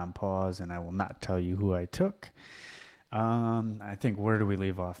that on pause, and I will not tell you who I took. I think where do we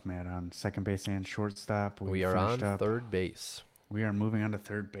leave off, Matt? On second base and shortstop, we We are finished on up. third base. We are moving on to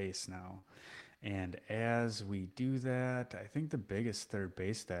third base now. And as we do that, I think the biggest third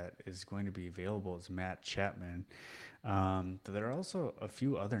base that is going to be available is Matt Chapman. But there are also a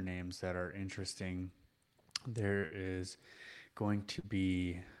few other names that are interesting. There is going to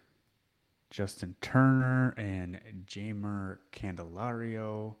be Justin Turner and Jamer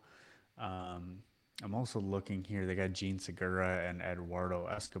Candelario. Um, I'm also looking here. They got Gene Segura and Eduardo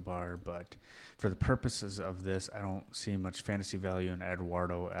Escobar, but for the purposes of this, I don't see much fantasy value in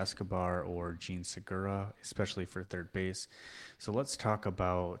Eduardo Escobar or Gene Segura, especially for third base. So let's talk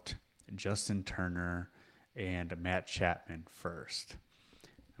about Justin Turner and Matt Chapman first.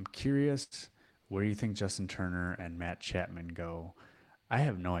 I'm curious where you think Justin Turner and Matt Chapman go. I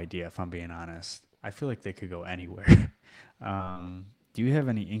have no idea if I'm being honest. I feel like they could go anywhere. Do you have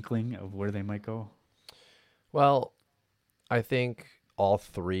any inkling of where they might go? Well, I think all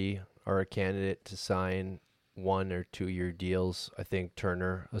three are a candidate to sign 1 or 2 year deals. I think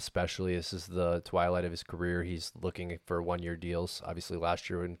Turner, especially, this is the twilight of his career. He's looking for 1 year deals. Obviously, last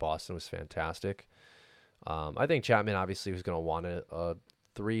year in Boston was fantastic. I think Chapman obviously was going to want a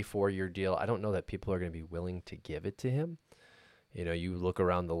 3, 4 year deal. I don't know that people are going to be willing to give it to him. You know, you look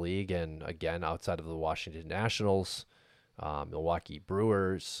around the league, and again, outside of the Washington Nationals, Milwaukee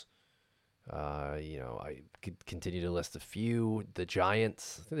Brewers, I could continue to list a few. The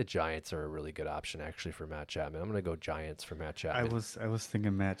Giants, I think the Giants are a really good option actually for Matt Chapman. I'm going to go Giants for Matt I Chapman. was I was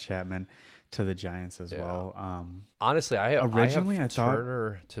thinking Matt Chapman to the Giants as Yeah. well. Honestly, I have Originally I thought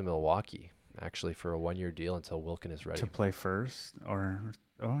Turner to Milwaukee actually for a 1 year deal until Wilkin is to ready. play first, or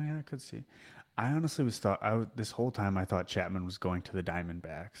oh yeah, I could see. I honestly was thought this whole time I thought Chapman was going to the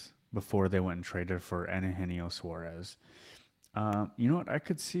Diamondbacks before they went and traded for Eugenio Suarez. You know what? I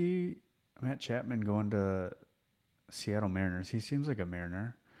could see Matt Chapman going to Seattle Mariners. He seems like a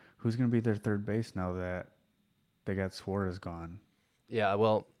Mariner. Who's going to be their third base now that they got Suarez gone? Yeah,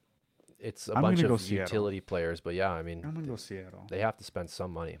 well, it's a I'm going bunch to go of Seattle. utility players, but yeah, I mean, I'm going to go Seattle. they have to spend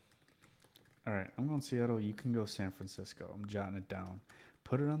some money. All right, I'm going Seattle. You can go San Francisco. I'm jotting it down.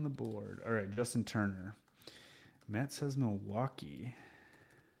 Put it on the board. All right, Justin Turner. Matt says Milwaukee.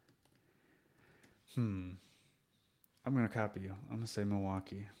 Hmm. I'm going to copy you. I'm going to say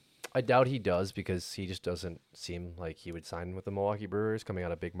Milwaukee. I doubt he does because he just doesn't seem like he would sign with the Milwaukee Brewers coming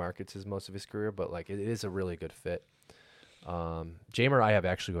out of big markets as most of his career, but like it is a really good fit. Jamer, I have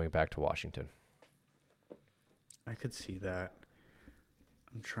actually going back to Washington. I could see that.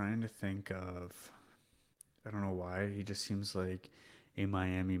 I'm trying to think of. I don't know why. He just seems like a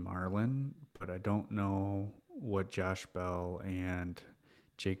Miami Marlin, but I don't know what Josh Bell and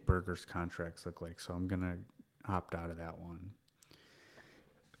Jake Berger's contracts look like, so I'm going to opt out of that one.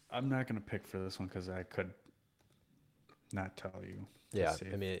 I'm not going to pick for this one because I could not tell you to Yeah, I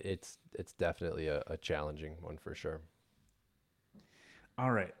save. mean it's definitely a challenging one for sure.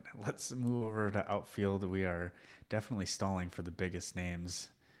 All right, let's move over to outfield. We are definitely stalling for the biggest names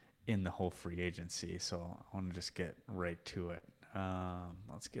in the whole free agency, so I want to just get right to it.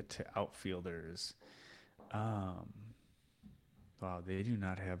 Let's get to outfielders. Um, wow, they do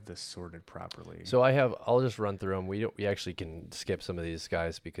not have this sorted properly. So I'll just run through them. We actually can skip some of these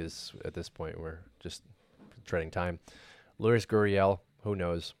guys because at this point we're just treading time. Luis Gurriel, who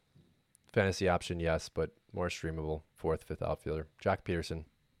knows? Fantasy option, yes, but more streamable. Fourth, fifth outfielder. Jack Peterson,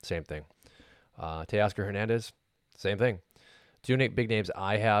 same thing. Teoscar Hernandez, same thing. Two big names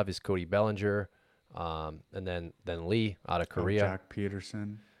I have is Cody Bellinger, and then Lee out of Oh, Korea. Jack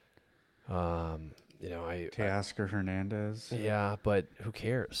Peterson, Um, I Teoscar Hernandez. yeah, but who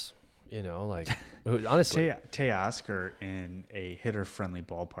cares? Like honestly, Teoscar in a hitter-friendly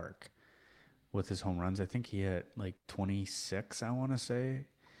ballpark with his home runs. I think he hit like 26, I want to say,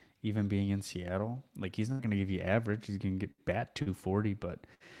 even being in Seattle. Like he's not going to give you average. He's going to get bat 240, but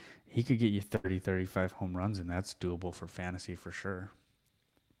he could get you 30, 35 home runs, and that's doable for fantasy for sure.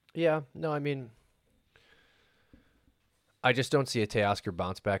 yeah, no, I mean, I just don't see a Teoscar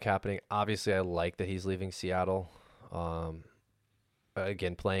bounce back happening. Obviously, I like that he's leaving Seattle. Um,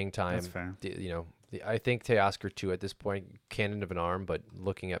 again, playing That's time. fair. I think Teoscar too at this point, cannon of an arm, but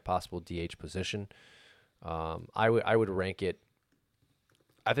looking at possible DH position, I would rank it.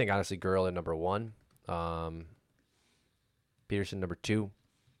 I think honestly, Gurley at number one, Peterson number two.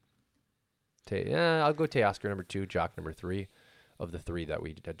 I'll go Teoscar number two, Jock number three, of the three that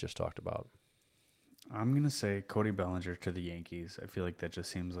we had just talked about. I'm going to say Cody Bellinger to the Yankees. I feel like that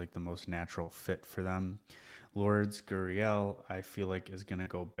just seems like the most natural fit for them. Lourdes Gurriel, I feel like is going to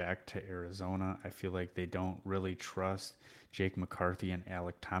go back to Arizona. I feel like they don't really trust Jake McCarthy and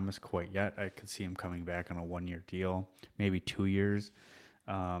Alec Thomas quite yet. I could see him coming back on a 1 year deal, maybe 2 years.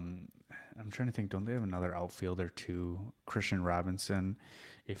 Um, I'm trying to think. Don't they have another outfielder too, Christian Robinson?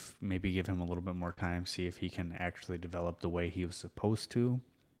 If maybe give him a little bit more time, see if he can actually develop the way he was supposed to.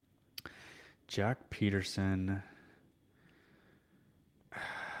 Jack Peterson,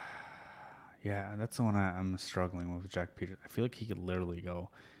 yeah, that's the one I'm struggling with. Jack Peterson. I feel like he could literally go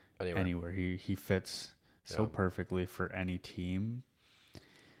Anywhere. anywhere. He fits so Yeah. perfectly for any team.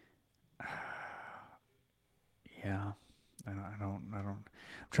 Yeah, I don't. I'm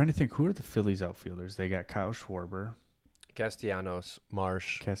trying to think who are the Phillies outfielders. They got Kyle Schwarber, Castellanos,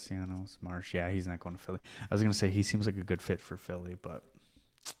 Marsh. Castellanos, Marsh. Yeah, he's not going to Philly. I was gonna say he seems like a good fit for Philly, but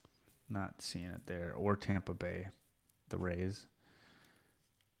not seeing it there. Or Tampa Bay, the Rays.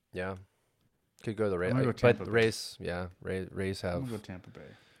 Yeah. Could go to the I'm Rays. gonna go But Tampa the Bay. Rays, yeah. Rays I'm have, gonna go Tampa Bay.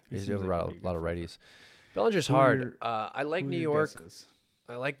 He Rays do seems have a like he'd lot, be a lot good of fit. righties. Bellinger's Who are hard. your I like Who are New your York. guesses?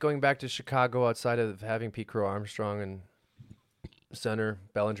 I like going back to Chicago outside of having Pete Crow Armstrong and center.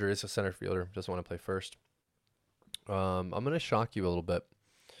 Bellinger is a center fielder. Doesn't want to play first. I'm going to shock you a little bit.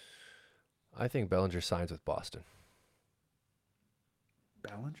 I think Bellinger signs with Boston.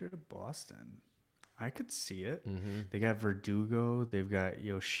 Bellinger to Boston. I could see it. Mm-hmm. They got Verdugo. They've got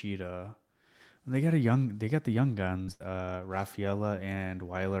Yoshida. And they got a young. They got the young guns, Rafaela and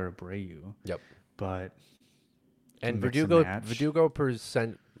Weiler Abreu. Yep. But to And mix and Verdugo, match,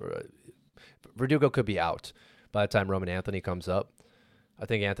 Verdugo could be out by the time Roman Anthony comes up. I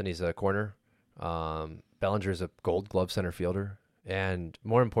think Anthony's a corner. Bellinger's a Gold Glove center fielder, and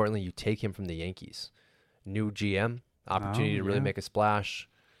more importantly, you take him from the Yankees. New GM, oh opportunity to really yeah, make a splash,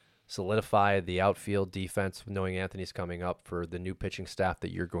 solidify the outfield defense, knowing Anthony's coming up for the new pitching staff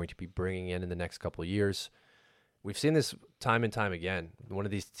that you're going to be bringing in the next couple of years. We've seen this time and time again. One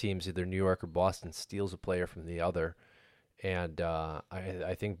of these teams, either New York or Boston, steals a player from the other. And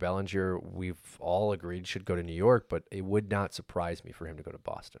I think Bellinger, we've all agreed, should go to New York, but it would not surprise me for him to go to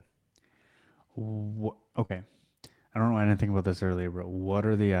Boston. Okay. I don't know anything about this earlier, but what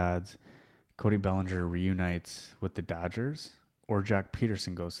are the odds Cody Bellinger reunites with the Dodgers or Jack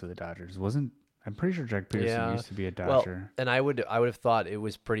Peterson goes to the Dodgers? Wasn't I'm pretty sure Jack Peterson Yeah. used to be a Well, Dodger. and I would have thought it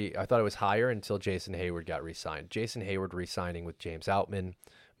was pretty. I thought it was higher until Jason Hayward got re-signed. Jason Hayward re-signing with James Outman,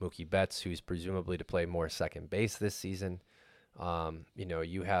 Mookie Betts, who's presumably to play more second base this season.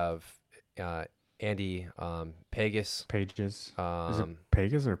 You have uh, Andy Pegas. Pages. Is it Um,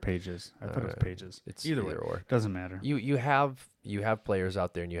 Pegas or Pages? I thought it was uh, Pages. it's Either way, either or. doesn't matter. You have players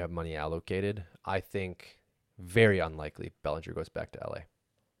out there and you have money allocated. I think very unlikely Bellinger goes back to LA.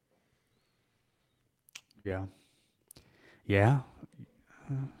 Yeah. Yeah.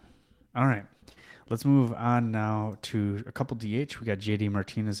 All right. Let's move on now to a couple DH. We got JD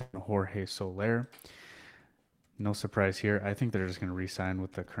Martinez and Jorge Soler. No surprise here. I think they're just going to re-sign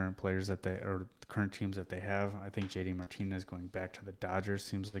with the current players that they or the current teams that they have. I think JD Martinez going back to the Dodgers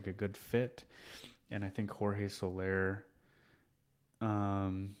seems like a good fit, and I think Jorge Soler,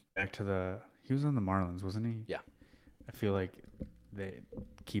 back to the he was on the Marlins, wasn't he? Yeah. I feel like they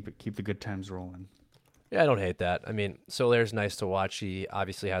keep the good times rolling. Yeah, I don't hate that. I mean, Soler's nice to watch. He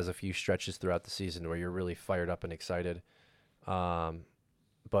obviously has a few stretches throughout the season where you're really fired up and excited.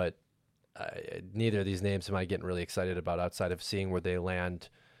 But neither of these names am I getting really excited about outside of seeing where they land.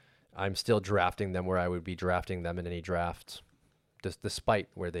 I'm still drafting them where I would be drafting them in any draft, just despite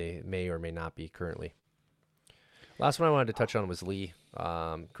where they may or may not be currently. Last one I wanted to touch on was Lee,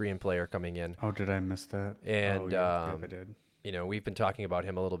 Korean player coming in. Oh, did I miss that? And, yeah, I did. We've been talking about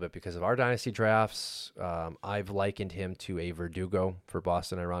him a little bit because of our dynasty drafts. I've likened him to a Verdugo for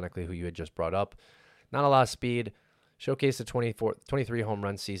Boston, ironically, who you had just brought up. Not a lot of speed. Showcased a 23 home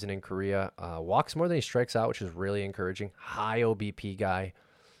run season in Korea. Walks more than he strikes out, which is really encouraging. High OBP guy.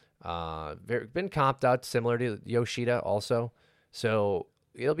 Been comped out similar to Yoshida also. So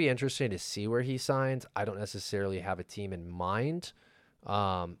it'll be interesting to see where he signs. I don't necessarily have a team in mind.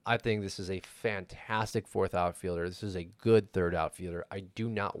 I think this is a fantastic fourth outfielder. This is a good third outfielder. I do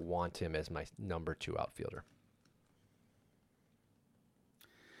not want him as my number 2 outfielder.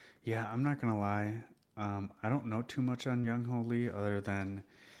 Yeah, I'm not gonna lie. I don't know too much on Young Ho Lee other than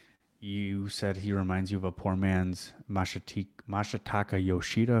you said he reminds you of a poor man's Masataka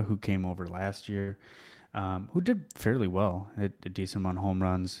Yoshida who came over last year, who did fairly well. Hit a decent amount of home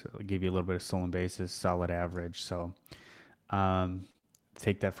runs, gave you a little bit of stolen bases, solid average. So um,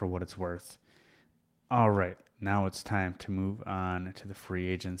 take that for what it's worth. All right, now it's time to move on to the free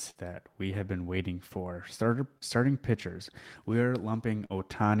agents that we have been waiting for. Starting pitchers. We are lumping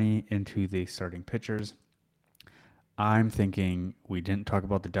Ohtani into the starting pitchers. I'm thinking we didn't talk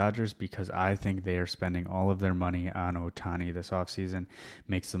about the Dodgers because I think they are spending all of their money on Ohtani this offseason.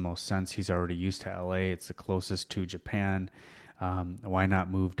 Makes the most sense. He's already used to LA. It's the closest to Japan. Why not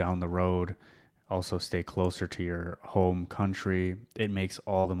move down the road? Also, stay closer to your home country. It makes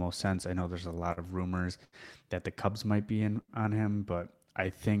all the most sense. I know there's a lot of rumors that the Cubs might be in on him, but I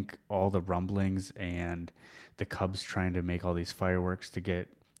think all the rumblings and the Cubs trying to make all these fireworks to get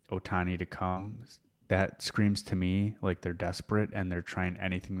Ohtani to come, that screams to me like they're desperate and they're trying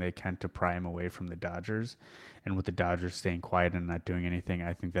anything they can to pry him away from the Dodgers. And with the Dodgers staying quiet and not doing anything,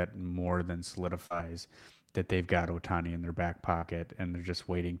 I think that more than solidifies that they've got Ohtani in their back pocket and they're just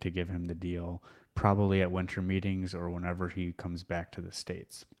waiting to give him the deal, probably at winter meetings or whenever he comes back to the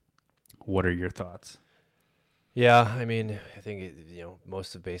States. What are your thoughts? Yeah, I mean, I think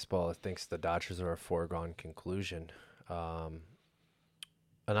most of baseball thinks the Dodgers are a foregone conclusion, um,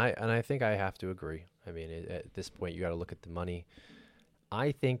 and I think I have to agree. I mean, at this point, you got to look at the money.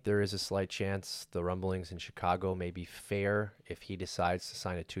 I think there is a slight chance the rumblings in Chicago may be fair if he decides to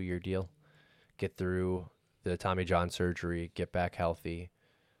sign a 2-year deal, get through the Tommy John surgery, get back healthy.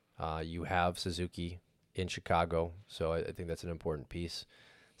 You have Suzuki in Chicago, so I think that's an important piece.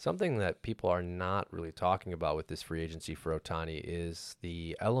 Something that people are not really talking about with this free agency for Ohtani is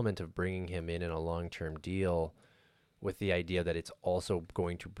the element of bringing him in a long-term deal with the idea that it's also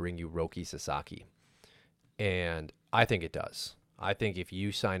going to bring you Roki Sasaki. And I think it does. I think if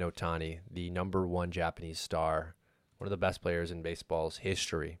you sign Ohtani, the number one Japanese star, one of the best players in baseball's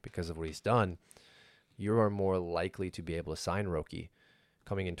history because of what he's done, you are more likely to be able to sign Roki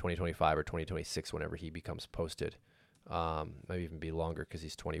coming in 2025 or 2026 whenever he becomes posted. Maybe even be longer because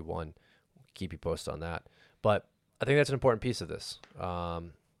he's 21. We'll keep you posted on that. But I think that's an important piece of this.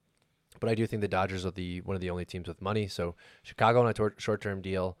 But I do think the Dodgers are one of the only teams with money. So Chicago on a short-term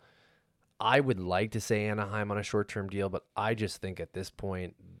deal. I would like to say Anaheim on a short-term deal, but I just think at this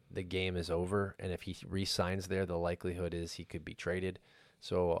point the game is over. And if he re-signs there, the likelihood is he could be traded.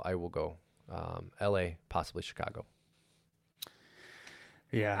 So I will go LA, possibly Chicago.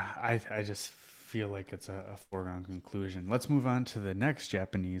 Yeah, I just feel like it's a foregone conclusion. Let's move on to the next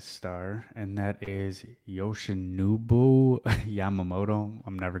Japanese star, and that is Yoshinobu Yamamoto.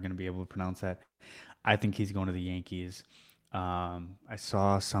 I'm never going to be able to pronounce that. I think he's going to the Yankees. I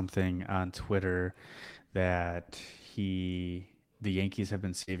saw something on Twitter that the Yankees have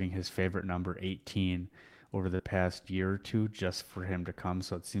been saving his favorite number 18 over the past year or two just for him to come.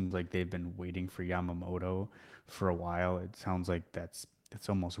 So it seems like they've been waiting for Yamamoto for a while. It sounds like it's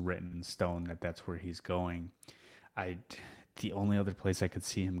almost written in stone that that's where he's going. I the only other place I could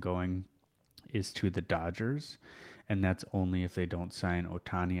see him going is to the Dodgers, and that's only if they don't sign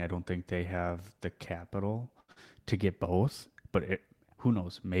Ohtani. I don't think they have the capital to get both, but who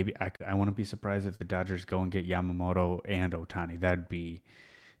knows? Maybe I wouldn't be surprised if the Dodgers go and get Yamamoto and Ohtani. That'd be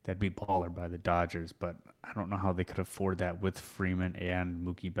baller by the Dodgers, but I don't know how they could afford that with Freeman and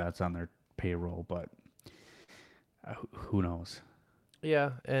Mookie Betts on their payroll. But who knows?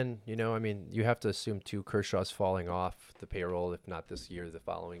 Yeah, and I mean, you have to assume too Kershaw's falling off the payroll, if not this year, the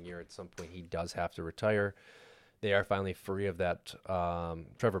following year. At some point, he does have to retire. They are finally free of that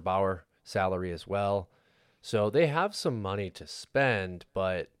Trevor Bauer salary as well, so they have some money to spend.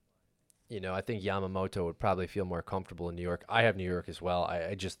 But I think Yamamoto would probably feel more comfortable in New York. I have New York as well.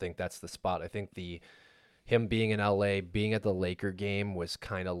 I just think that's the spot. I think him being in LA, being at the Laker game was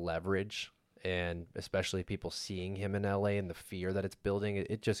kind of leverage. And especially people seeing him in LA and the fear that it's building,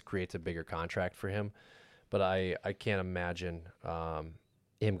 it just creates a bigger contract for him. But I can't imagine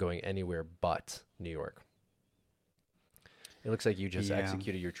him going anywhere but New York. It looks like you just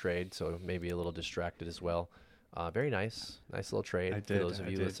executed your trade, so maybe a little distracted as well. Very nice little trade. For those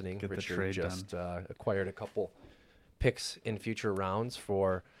of you listening, Richard just acquired a couple picks in future rounds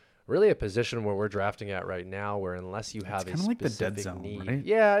for really a position where we're drafting at right now, where unless you have a specific like the dead zone, need, right?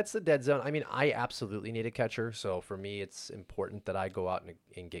 yeah, it's the dead zone. I mean, I absolutely need a catcher, so for me, it's important that I go out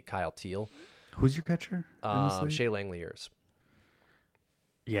and get Kyle Teal. Who's your catcher in this league? Shea Langeliers.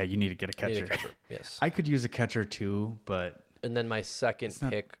 Yeah, you need to get a catcher. Yes. I could use a catcher too, but And then my second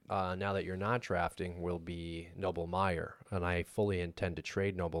pick, now that you're not drafting, will be Noble Meyer, and I fully intend to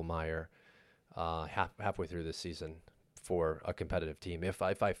trade Noble Meyer halfway through this season for a competitive team if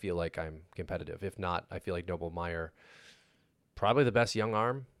I feel like I'm competitive. If not, I feel like Noble Meyer, probably the best young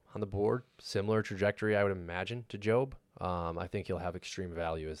arm on the board, similar trajectory I would imagine to Job. I think he'll have extreme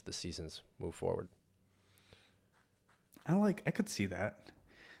value as the seasons move forward. I could see that.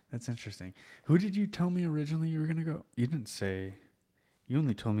 That's interesting. Who did you tell me originally you were gonna go? You didn't say. You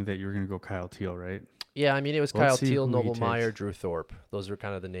only told me that you were gonna go Kyle Teal, right? Yeah, I mean, it was Let's Kyle see Teal, who he Noble takes. Meyer, Drew Thorpe. Those were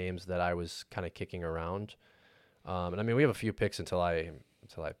kind of the names that I was kind of kicking around. And I mean, we have a few picks until I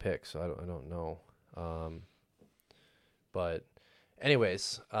pick, so I don't know. Um, but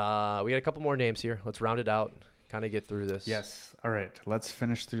anyways, we got a couple more names here. Let's round it out. Kind of get through this. Yes. All right. Let's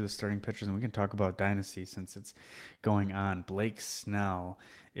finish through the starting pitchers and we can talk about Dynasty since it's going on. Blake Snell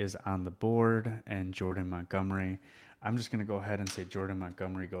is on the board and Jordan Montgomery. I'm just going to go ahead and say Jordan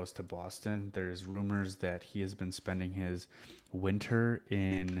Montgomery goes to Boston. There's rumors that he has been spending his winter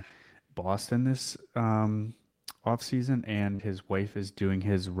in Boston this offseason, and his wife is doing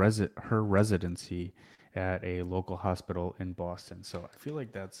her residency at a local hospital in Boston. So I feel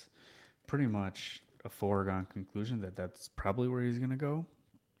like that's pretty much a foregone conclusion that that's probably where he's going to go.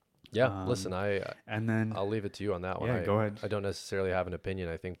 Yeah, listen, Um, I and then, I'll leave it to you on that one. yeah, I go ahead. I don't necessarily have an opinion.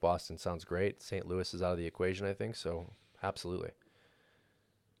 I think Boston sounds great. St. Louis is out of the equation, I think, so absolutely.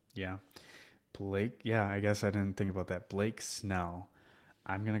 Yeah. Yeah, I guess I didn't think about that. Blake Snell.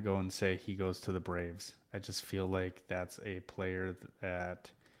 I'm going to go and say he goes to the Braves. I just feel like that's a player that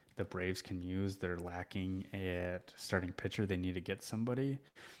the Braves can use. They're lacking at starting pitcher. They need to get somebody.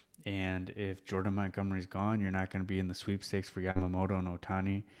 And if Jordan Montgomery's gone, you're not going to be in the sweepstakes for Yamamoto and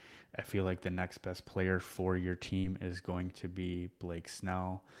Ohtani. I feel like the next best player for your team is going to be Blake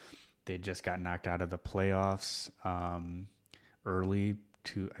Snell. They just got knocked out of the playoffs early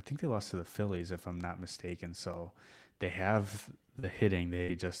I think they lost to the Phillies, if I'm not mistaken. So they have the hitting.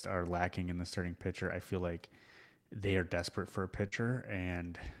 They just are lacking in the starting pitcher. I feel like they are desperate for a pitcher,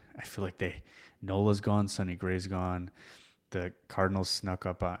 and I feel like Nola's gone, Sonny Gray's gone. The Cardinals snuck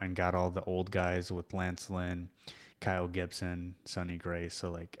up and got all the old guys with Lance Lynn, Kyle Gibson, Sonny Gray. So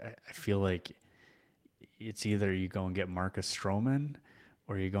like I feel like it's either you go and get Marcus Stroman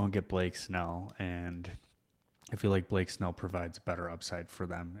or you go and get Blake Snell, and I feel like Blake Snell provides better upside for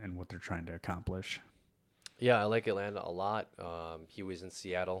them and what they're trying to accomplish. Yeah, I like Atlanta a lot. He was in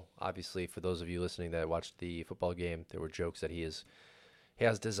Seattle. Obviously, for those of you listening that watched the football game, there were jokes that he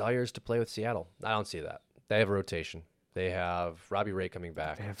has desires to play with Seattle. I don't see that. They have a rotation. They have Robbie Ray coming They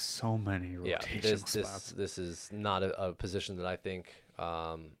back. have so many Yeah, this rotational this spots. this is not a position that I think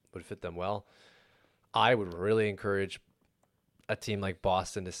would fit them well. I would really encourage a team like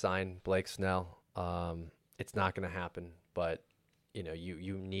Boston to sign Blake Snell. It's not going to happen, but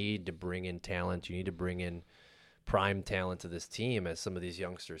you need to bring in talent. You need to bring in prime talent to this team as some of these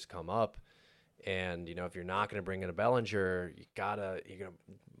youngsters come up. And if you're not going to bring in a Bellinger, you're gonna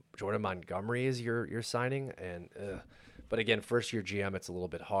Jordan Montgomery is your signing. And but again, first year GM, it's a little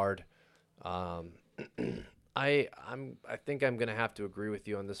bit hard. Um, I think I'm going to have to agree with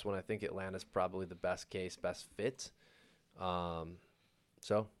you on this one. I think Atlanta's probably the best case, best fit. Um,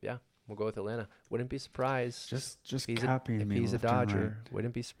 so yeah, we'll go with Atlanta. Wouldn't be surprised if Just he's a copying if me he's a left and right. Dodger.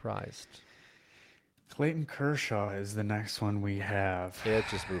 Wouldn't be surprised. Clayton Kershaw is the next one we have. Yeah,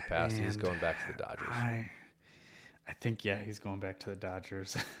 just move past it. He's And going back to the Dodgers. I I think yeah, he's going back to the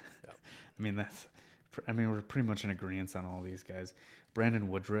Dodgers. Yep. I mean we're pretty much in agreement on all these guys. Brandon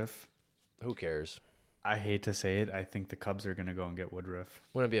Woodruff, Who cares? I hate to say it, I think the Cubs are going to go and get Woodruff.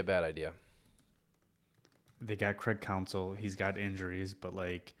 Wouldn't be a bad idea. They got Craig Counsell, he's got injuries, but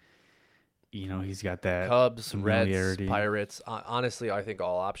like he's got that Cubs, Reds, familiarity. Pirates. Honestly, I think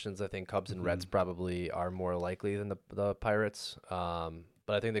all options. I think Cubs and Reds Mhm. probably are more likely than the Pirates.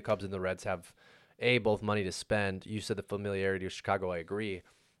 But I think the Cubs and the Reds have both money to spend. You said the familiarity with Chicago. I agree.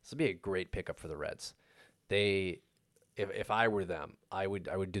 This would be a great pickup for the Reds. They, if I were them, I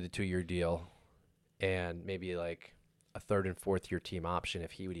would do the 2-year deal, and maybe like a third and fourth year team option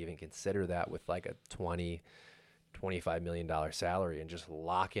if he would even consider that with like a 25 million dollar salary, and just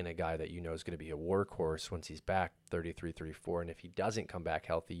lock in a guy that is going to be a workhorse once he's back 33, 34. And if he doesn't come back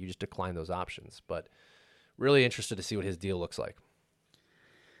healthy, you just decline those options. But really interested to see what his deal looks like.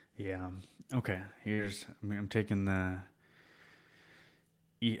 Yeah. Okay. I'm taking the.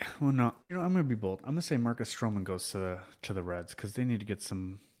 Yeah, well, no, I'm gonna be bold. I'm gonna say Marcus Stroman goes to the Reds because they need to get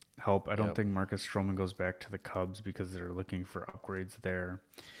some help. I don't Yep. think Marcus Stroman goes back to the Cubs because they're looking for upgrades there.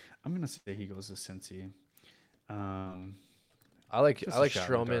 I'm gonna say he goes to Cincy. Um, I like I just a like shot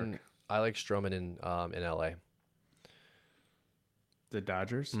in the Stroman. dark. I like Stroman in LA. The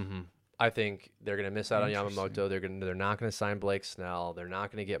Dodgers. I think they're going to miss out on Interesting. Yamamoto. They're not going to sign Blake Snell. They're not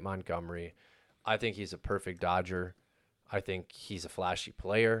going to get Montgomery. I think he's a perfect Dodger. I think he's a flashy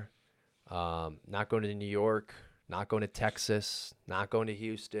player. Not going to New York, not going to Texas, not going to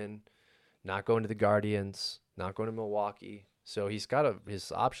Houston, not going to the Guardians, not going to Milwaukee. So his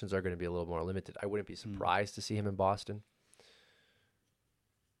options are going to be a little more limited. I wouldn't be Hmm. surprised to see him in Boston.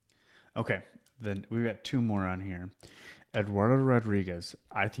 Okay, then we've got two more on here. Eduardo Rodriguez.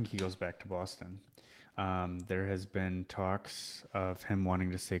 I think he goes back to Boston. There has been talks of him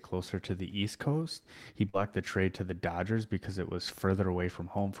wanting to stay closer to the East Coast. He blocked the trade to the Dodgers because it was further away from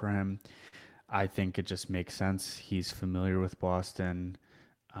home for him. I think it just makes sense. He's familiar with Boston.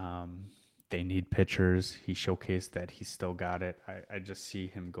 Um, they need pitchers. He showcased that he still got it. I just see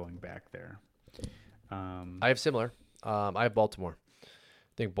him going back there. I have similar. I have Baltimore.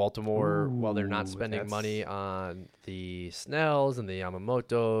 I think Baltimore, while they're not Ooh, spending money that's on the Snells and the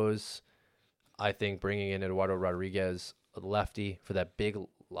Yamamotos, I think bringing in Eduardo Rodriguez, a lefty, for that big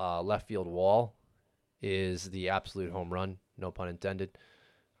left field wall is the absolute home run. No pun intended.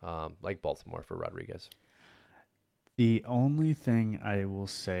 Like Baltimore for Rodriguez. the only thing I will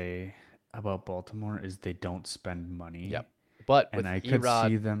say about Baltimore is they don't spend money, Yep. But and with I could see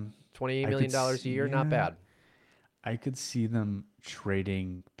Erod, them. $20 I could million dollars a see, year, not yeah, bad. I could see them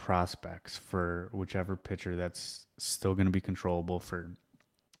trading prospects for whichever pitcher that's still going to be controllable for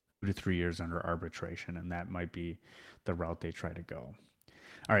 2 to 3 years under arbitration, and that might be the route they try to go.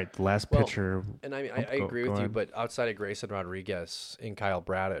 All right, the last Well, pitcher. and I mean, Oh, I go agree go with you, ahead. but outside of Grayson Rodriguez and Kyle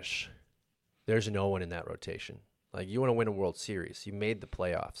Bradish, there's no one in that rotation. Like, you want to win a World Series, you made the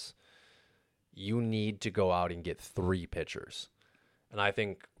playoffs. You need to go out and get three pitchers. And I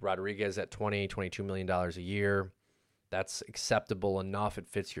think Rodriguez at $22 million dollars a year, that's acceptable enough. It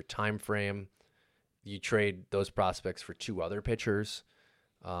fits your time frame. You trade those prospects for two other pitchers.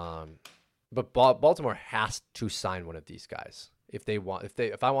 Um, but Baltimore has to sign one of these guys if they want. If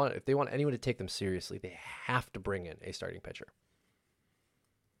they want anyone to take them seriously, they have to bring in a starting pitcher.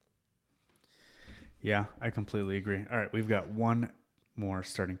 Yeah, I completely agree. All right, we've got one more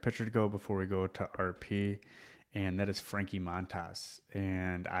starting pitcher to go before we go to RP, and that is Frankie Montas.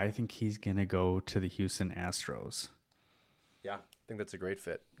 And I think he's going to go to the Houston Astros. Yeah, I think that's a great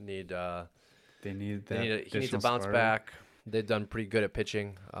fit. They need They that need he needs to additional bounce spark. back. They've done pretty good at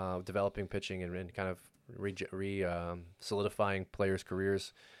pitching, developing pitching, and kind of solidifying players'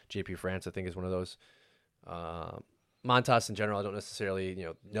 careers. JP France, I think, is one of those. Uh, Montas in general, I don't necessarily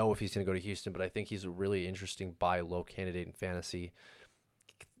know if he's going to go to Houston, but I think he's a really interesting buy low candidate in fantasy.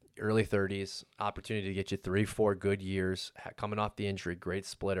 Early 30s, opportunity to get you 3-4 good years, coming off the injury, great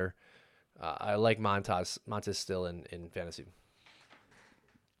splitter. I like Montas. Montas still in fantasy.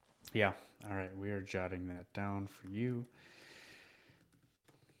 Yeah. All right, we are jotting that down for you.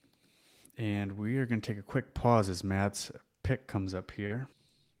 And we are going to take a quick pause as Matt's pick comes up here.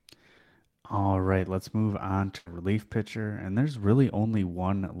 All right, let's move on to relief pitcher. And there's really only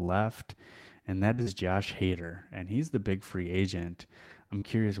one left, and that is Josh Hader. And he's the big free agent. I'm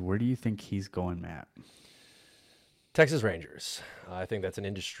curious, where do you think he's going, Matt? Texas Rangers. I think that's an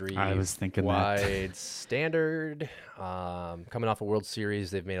I was thinking that. industry-wide standard. Coming off a World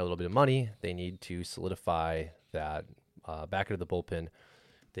Series, they've made a little bit of money. They need to solidify that back into the bullpen.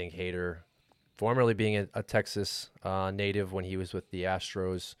 I think Hader, formerly being a Texas native when he was with the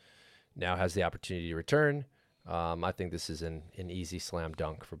Astros, now has the opportunity to return. I think this is an easy slam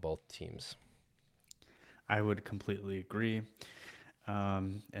dunk for both teams. I would completely agree.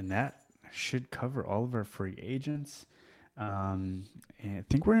 And that should cover all of our free agents. And I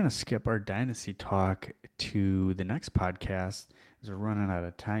think we're going to skip our dynasty talk to the next podcast as we're running out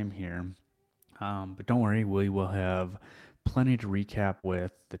of time here. But don't worry, we will have plenty to recap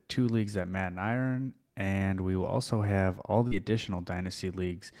with the two leagues that Matt and I are in, and we will also have all the additional dynasty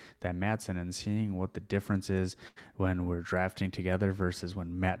leagues that Matt's in and seeing what the difference is when we're drafting together versus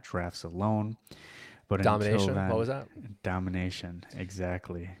when Matt drafts alone. But until Domination. What was then, that? domination,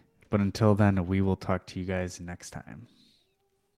 exactly. But until then, we will talk to you guys next time.